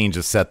opening scene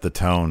just set the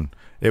tone.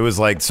 It was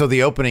like, so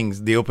the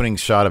opening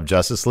shot of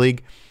Justice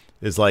League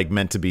is like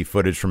meant to be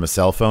footage from a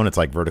cell phone. It's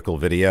like vertical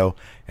video,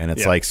 and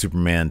it's like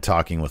Superman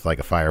talking with like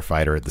a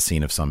firefighter at the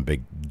scene of some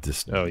big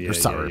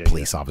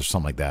police officer,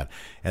 something like that.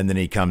 And then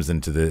he comes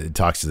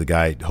talks to the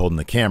guy holding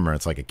the camera.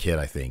 It's like a kid,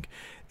 I think.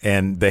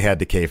 And they had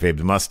to kayfabe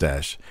the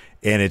mustache.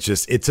 And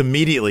it's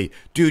immediately,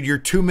 dude, you're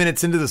 2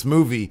 minutes into this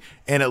movie,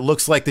 and it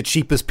looks like the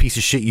cheapest piece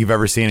of shit you've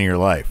ever seen in your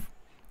life.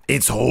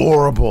 It's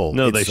horrible.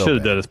 No, they should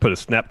have done is put a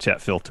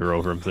Snapchat filter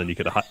over him, so then you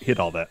could have hit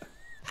all that.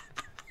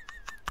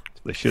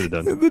 They should have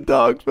done the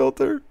dog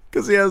filter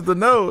because he has the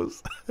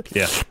nose.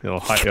 Yeah, it'll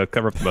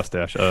cover up the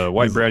mustache.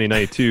 White Brownie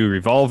 92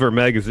 Revolver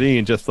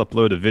Magazine just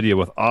uploaded a video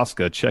with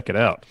Asuka. Check it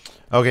out.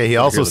 Okay, he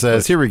also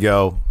says, here we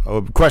go.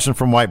 A question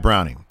from White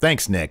Brownie.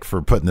 Thanks, Nick,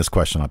 for putting this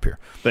question up here.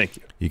 Thank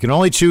you. You can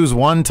only choose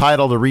one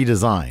title to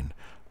redesign.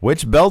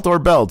 Which belt or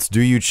belts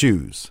do you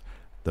choose?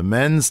 The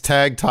men's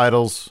tag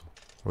titles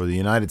or the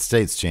United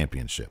States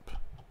Championship?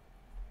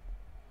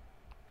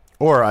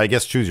 Or, I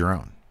guess, choose your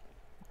own.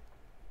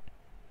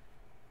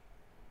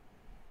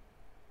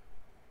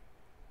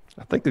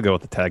 I think they go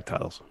with the tag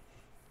titles.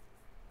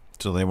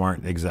 So they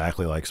weren't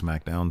exactly like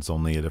SmackDown's,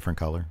 only a different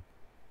color?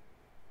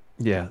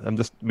 Yeah,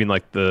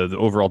 like the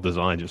overall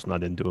design, just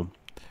not into them.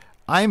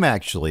 I'm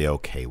actually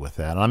okay with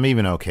that. I'm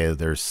even okay that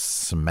they're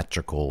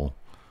symmetrical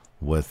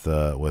with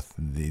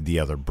the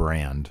other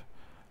brand.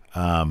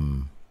 I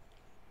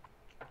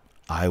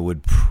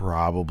would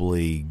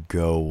probably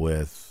go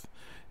with,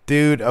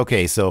 dude.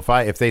 Okay, so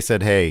if they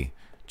said, hey,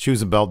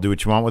 choose a belt, do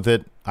what you want with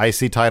it.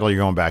 IC title, you're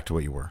going back to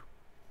what you were.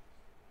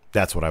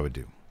 That's what I would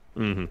do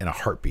in a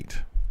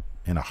heartbeat.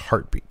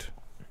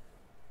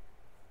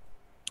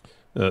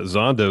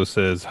 Zondo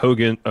says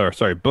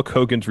book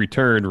Hogan's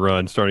return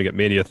run starting at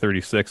Mania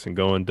 36 and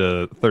going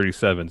to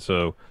 37.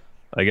 So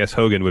I guess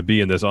Hogan would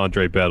be in this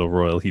Andre Battle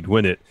Royal. He'd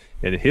win it.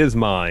 And in his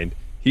mind,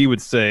 he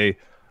would say,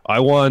 I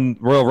won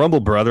Royal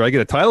Rumble, brother. I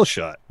get a title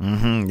shot.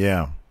 Mm-hmm,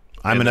 yeah.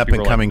 I'm an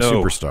up-and-coming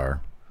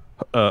superstar.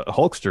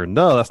 Hulkster,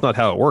 no, that's not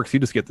how it works. You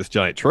just get this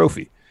giant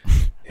trophy.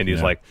 And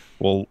he's like,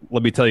 well,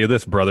 let me tell you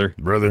this, brother.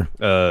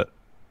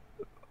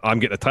 I'm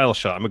getting a title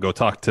shot. I'm going to go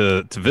talk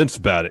to Vince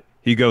about it.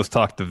 He goes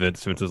talk to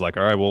Vince. Vince is like,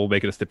 all right, well, we'll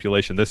make it a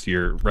stipulation this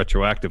year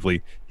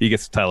retroactively. He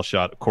gets the title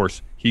shot. Of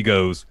course, he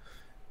goes.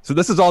 So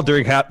this is all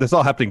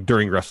happening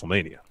during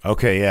WrestleMania.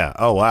 Okay, yeah.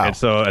 Oh, wow. And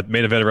so at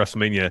main event of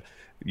WrestleMania,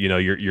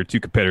 your two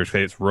competitors,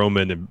 it's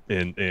Roman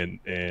and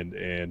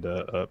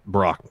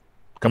Brock,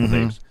 a couple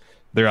names.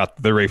 They're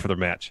out. They're ready for their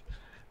match.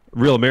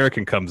 Real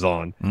American comes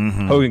on.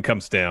 Hogan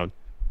comes down,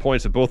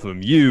 points at both of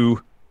them.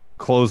 You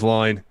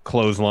clothesline,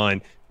 covers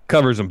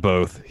them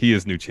both. He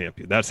is new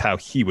champion. That's how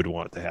he would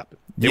want it to happen.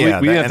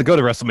 Yeah, we have to go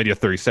to WrestleMania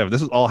 37.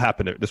 This would all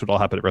happen at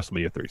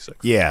WrestleMania 36.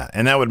 Yeah,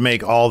 and that would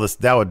make all this.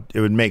 It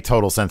would make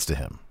total sense to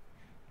him.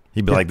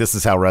 He'd be like, "This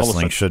is how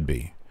wrestling should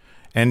be."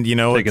 And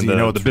taking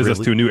the business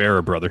to a new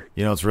era, brother.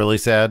 You know what's really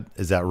sad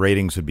is that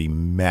ratings would be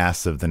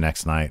massive the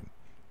next night.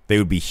 They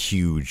would be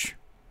huge.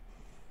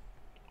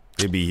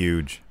 They'd be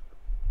huge.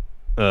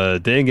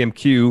 Dang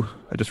MQ,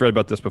 I just read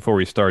about this before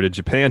we started.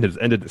 Japan has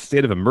ended the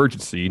state of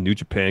emergency. New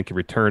Japan can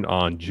return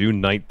on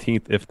June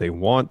 19th if they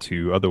want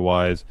to.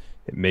 Otherwise,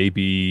 it may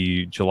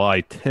be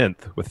July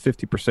 10th with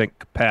 50%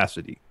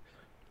 capacity.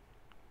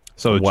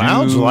 So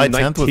wow, June July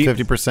 10th 19th, with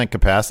 50%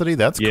 capacity?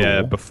 That's cool.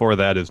 Yeah, before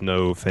that is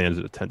no fans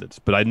in attendance.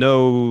 But I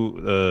know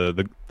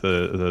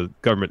the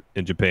government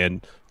in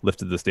Japan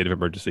lifted the state of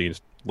emergency and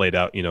laid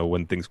out,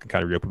 when things can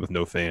kind of reopen with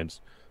no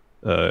fans.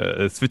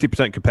 It's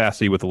 50%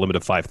 capacity with a limit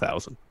of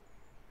 5,000.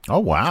 Oh,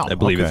 wow. I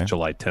believe it's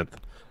July 10th.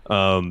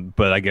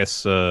 But I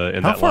guess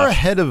how far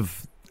ahead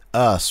of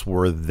us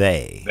were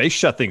they? They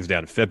shut things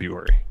down in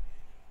February.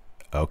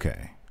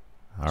 Okay.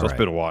 All right. It's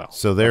been a while.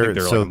 So they're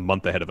like a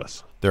month ahead of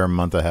us. They're a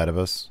month ahead of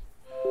us?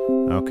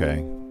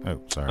 Okay.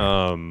 Oh,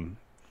 sorry.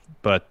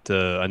 But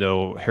I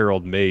know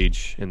Harold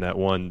Mage, in that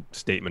one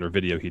statement or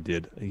video he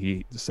did,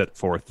 he set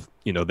forth,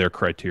 their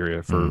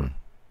criteria for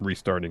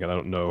restarting. And I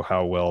don't know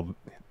how well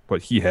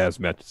what he has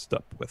matched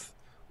up with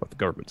what the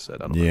government said.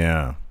 I don't know.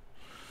 Yeah.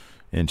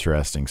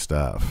 Interesting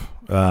stuff.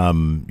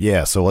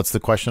 So what's the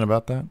question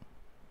about that?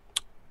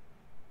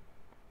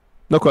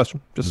 No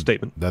question. Just a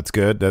statement. That's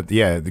good.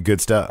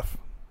 Good stuff.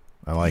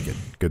 I like it.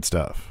 Good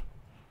stuff.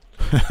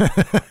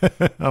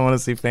 I want to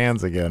see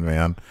fans again,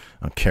 man.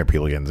 I don't care.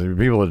 People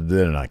are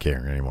not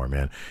caring anymore,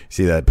 man. You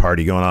see that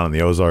party going on in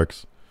the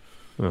Ozarks?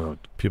 Oh,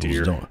 people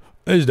dear.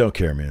 They just don't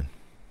care, man.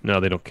 No,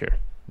 they don't care.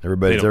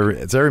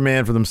 It's every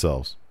man for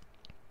themselves.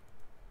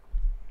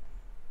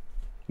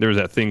 There was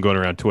that thing going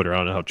around Twitter. I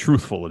don't know how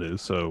truthful it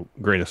is, so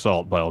grain of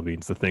salt by all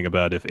means. The thing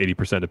about if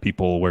 80% of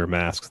people wear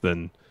masks,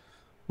 then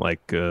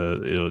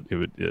it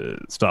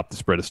would stop the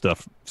spread of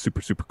stuff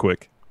super, super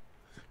quick.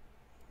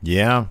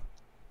 Yeah.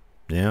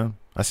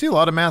 I see a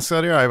lot of masks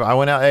out here. I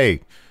went out. Hey,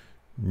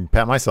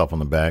 pat myself on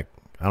the back.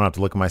 I don't have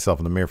to look at myself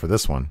in the mirror for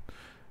this one.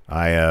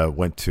 I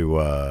went to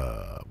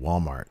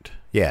Walmart.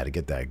 Yeah, to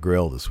get that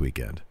grill this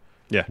weekend.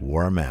 Yeah.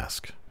 Wore a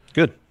mask.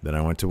 Good. Then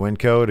I went to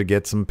Winco to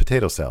get some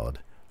potato salad.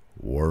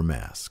 Wore a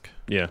mask.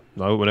 Yeah.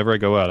 Whenever I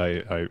go out,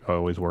 I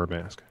always wear a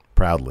mask.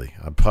 Proudly.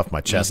 I puff my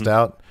chest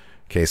out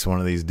in case one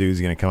of these dudes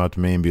is going to come up to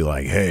me and be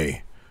like,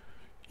 hey,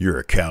 you're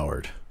a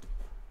coward.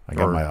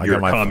 You're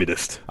a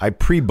communist. I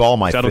pre-ball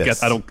my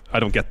fists. I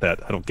don't get that.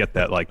 I don't get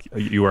that. Like,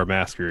 you wear a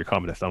mask or you're a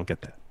communist. I don't get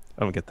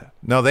that.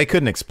 No, they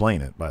couldn't explain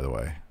it, by the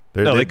way.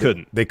 They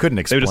couldn't. They couldn't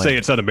explain. They would just say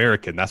it's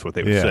un-American. That's what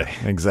they would say.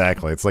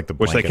 Exactly. It's like the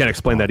which they can't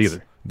explain that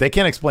either. They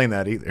can't explain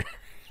that either.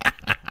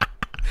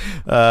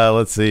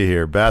 Let's see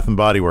here. Bath and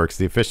Body Works,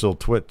 the official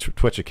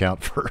Twitch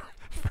account for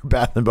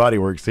Bath and Body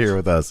Works, here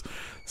with us,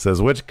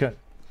 says Jeez,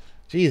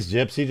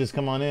 Gypsy, just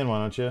come on in, why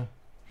don't you?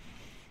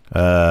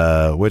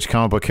 Which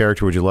comic book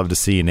character would you love to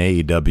see in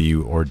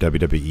AEW or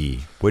WWE?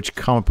 Which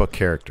comic book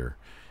character?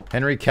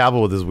 Henry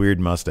Cavill with his weird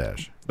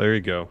mustache. There you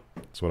go.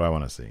 That's what I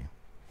want to see.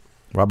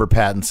 Robert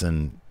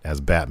Pattinson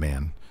as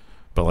Batman,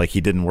 but like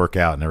he didn't work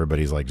out and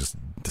everybody's like just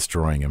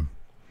destroying him.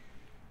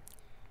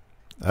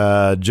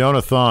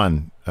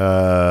 Jonathan,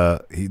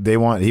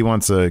 he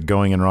wants a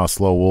Going in Raw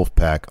Slow Wolf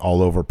Pack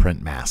all over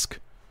print mask.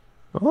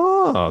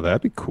 Oh,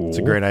 that'd be cool. It's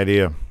a great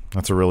idea.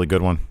 That's a really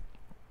good one.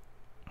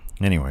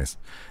 Anyways,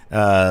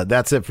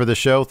 that's it for the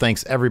show.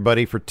 Thanks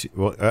everybody for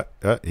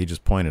he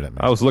just pointed at me.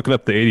 I was looking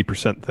up the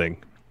 80% thing,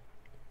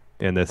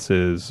 and this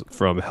is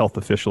from health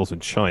officials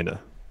in China.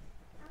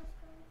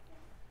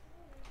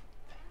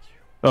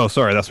 Oh,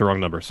 sorry, that's the wrong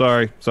number.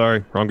 Sorry,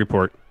 wrong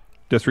report.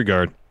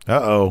 Disregard.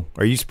 Uh-oh.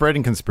 Are you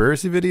spreading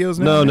conspiracy videos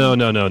now? No.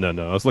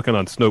 I was looking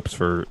on Snopes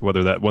for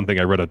whether that one thing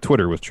I read on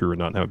Twitter was true or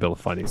not, and I haven't been able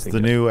to find anything. It's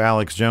the new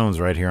Alex Jones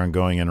right here on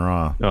Going in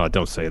Raw. Oh,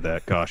 don't say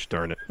that. Gosh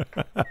darn it.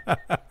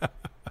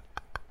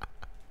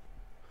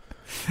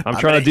 I'm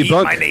trying to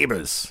debunk my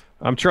neighbors.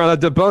 I'm trying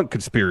to debunk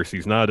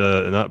conspiracies, not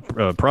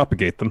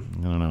propagate them.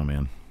 I don't know,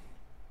 man.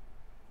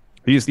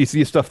 You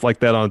see stuff like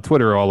that on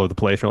Twitter all over the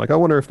place. You're like, I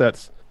wonder if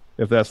that's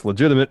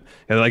legitimate,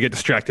 and then I get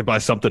distracted by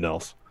something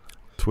else.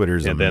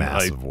 Twitter's a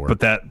massive work. But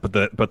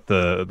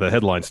the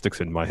headline sticks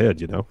in my head,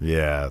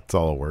 Yeah, it's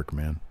all a work,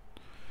 man.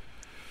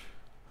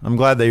 I'm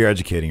glad that you're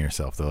educating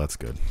yourself, though. That's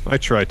good. I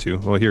try to.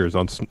 Well, here's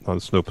on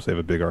Snopes, they have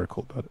a big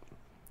article about it.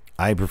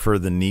 I prefer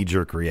the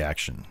knee-jerk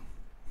reaction.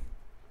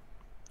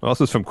 Well,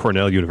 this is from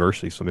Cornell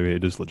University, so maybe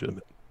it is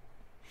legitimate.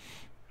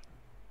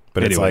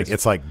 But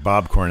it's like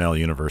Bob Cornell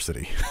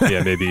University.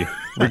 Yeah, maybe.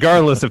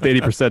 Regardless if the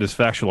 80% is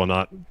factual or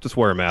not, just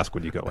wear a mask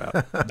when you go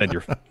out. Then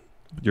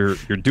you're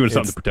doing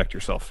something to protect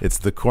yourself. It's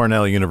the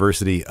Cornell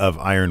University of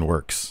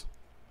Ironworks.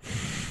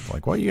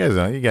 Like, what you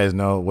guys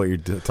know what you're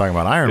talking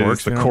about?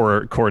 Ironworks. It's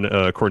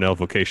the Cornell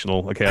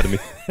Vocational Academy.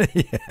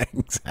 Yeah,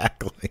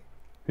 exactly.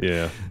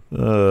 Yeah.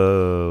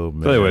 Oh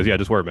man. So anyways,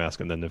 just wear a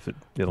mask, and then it'll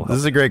help. This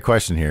is a great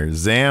question here.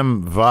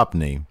 Zam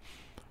Vopny.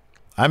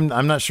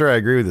 I'm not sure I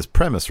agree with this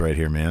premise right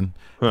here, man.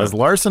 Huh. Has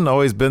Larson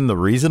always been the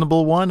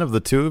reasonable one of the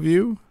two of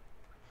you?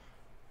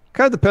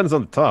 Kind of depends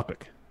on the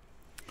topic.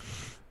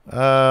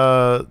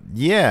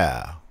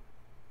 Yeah.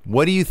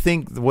 What do you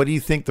think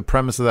the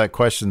premise of that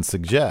question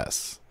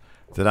suggests?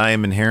 That I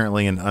am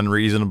inherently an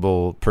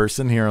unreasonable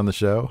person here on the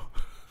show?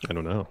 I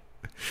don't know.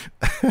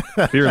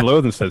 Fear and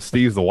Loathing says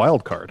Steve's the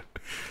wild card.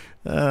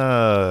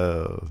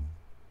 Yeah,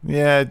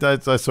 I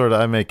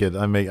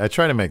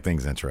try to make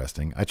things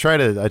interesting. I try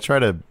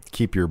to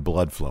keep your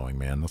blood flowing,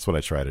 man. That's what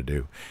I try to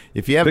do.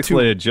 If you have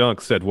Pixelated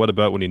Junk said, "What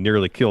about when he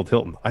nearly killed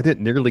Hilton?" I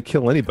didn't nearly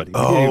kill anybody.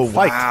 Oh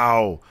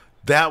wow,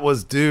 that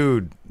was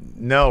dude.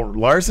 No,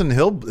 Larson,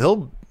 he'll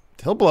blow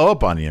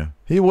up on you.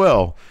 He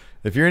will.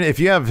 If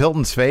you have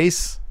Hilton's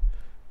face,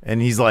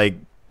 and he's like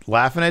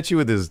laughing at you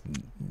with his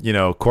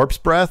corpse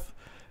breath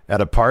at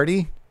a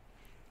party.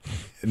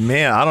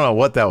 Man, I don't know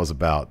what that was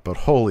about, but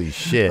holy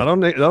shit. I don't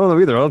know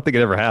either. I don't think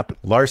it ever happened.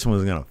 Larson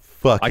was going to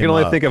fuck him up. I can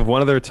only think of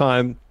one other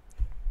time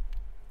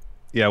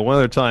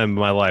in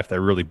my life that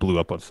really blew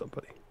up on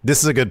somebody.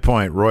 This is a good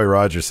point. Roy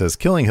Rogers says,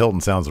 killing Hilton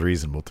sounds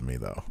reasonable to me,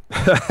 though.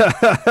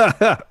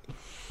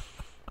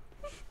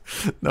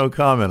 No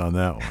comment on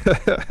that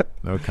one.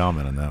 No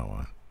comment on that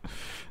one.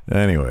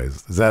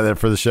 Anyways, is that it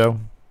for the show?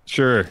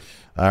 Sure.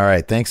 All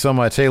right. Thanks so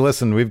much. Hey,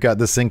 listen, we've got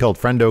this thing called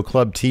Friendo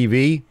Club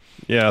TV.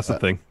 Yeah, that's the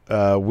thing.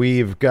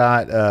 We've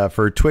got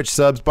for Twitch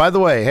subs. By the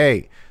way,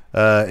 hey,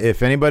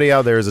 if anybody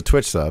out there is a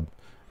Twitch sub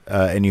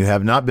and you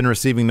have not been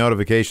receiving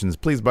notifications,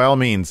 please, by all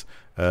means,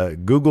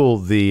 Google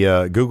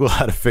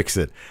how to fix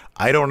it.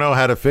 I don't know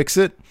how to fix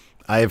it.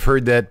 I have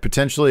heard that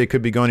potentially it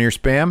could be going to your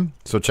spam,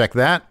 so check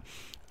that.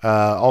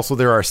 Also,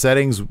 there are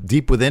settings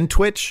deep within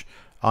Twitch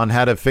on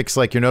how to fix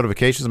like your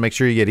notifications and make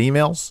sure you get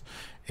emails.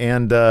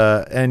 And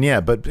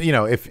yeah, but you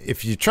know,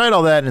 if you tried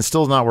all that and it's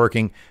still not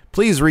working,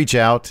 please reach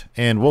out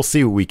and we'll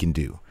see what we can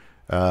do.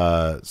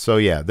 So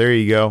yeah, there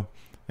you go.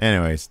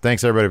 Anyways,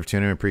 thanks everybody for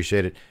tuning in.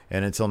 Appreciate it.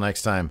 And until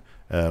next time,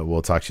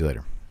 we'll talk to you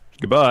later.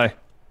 Goodbye.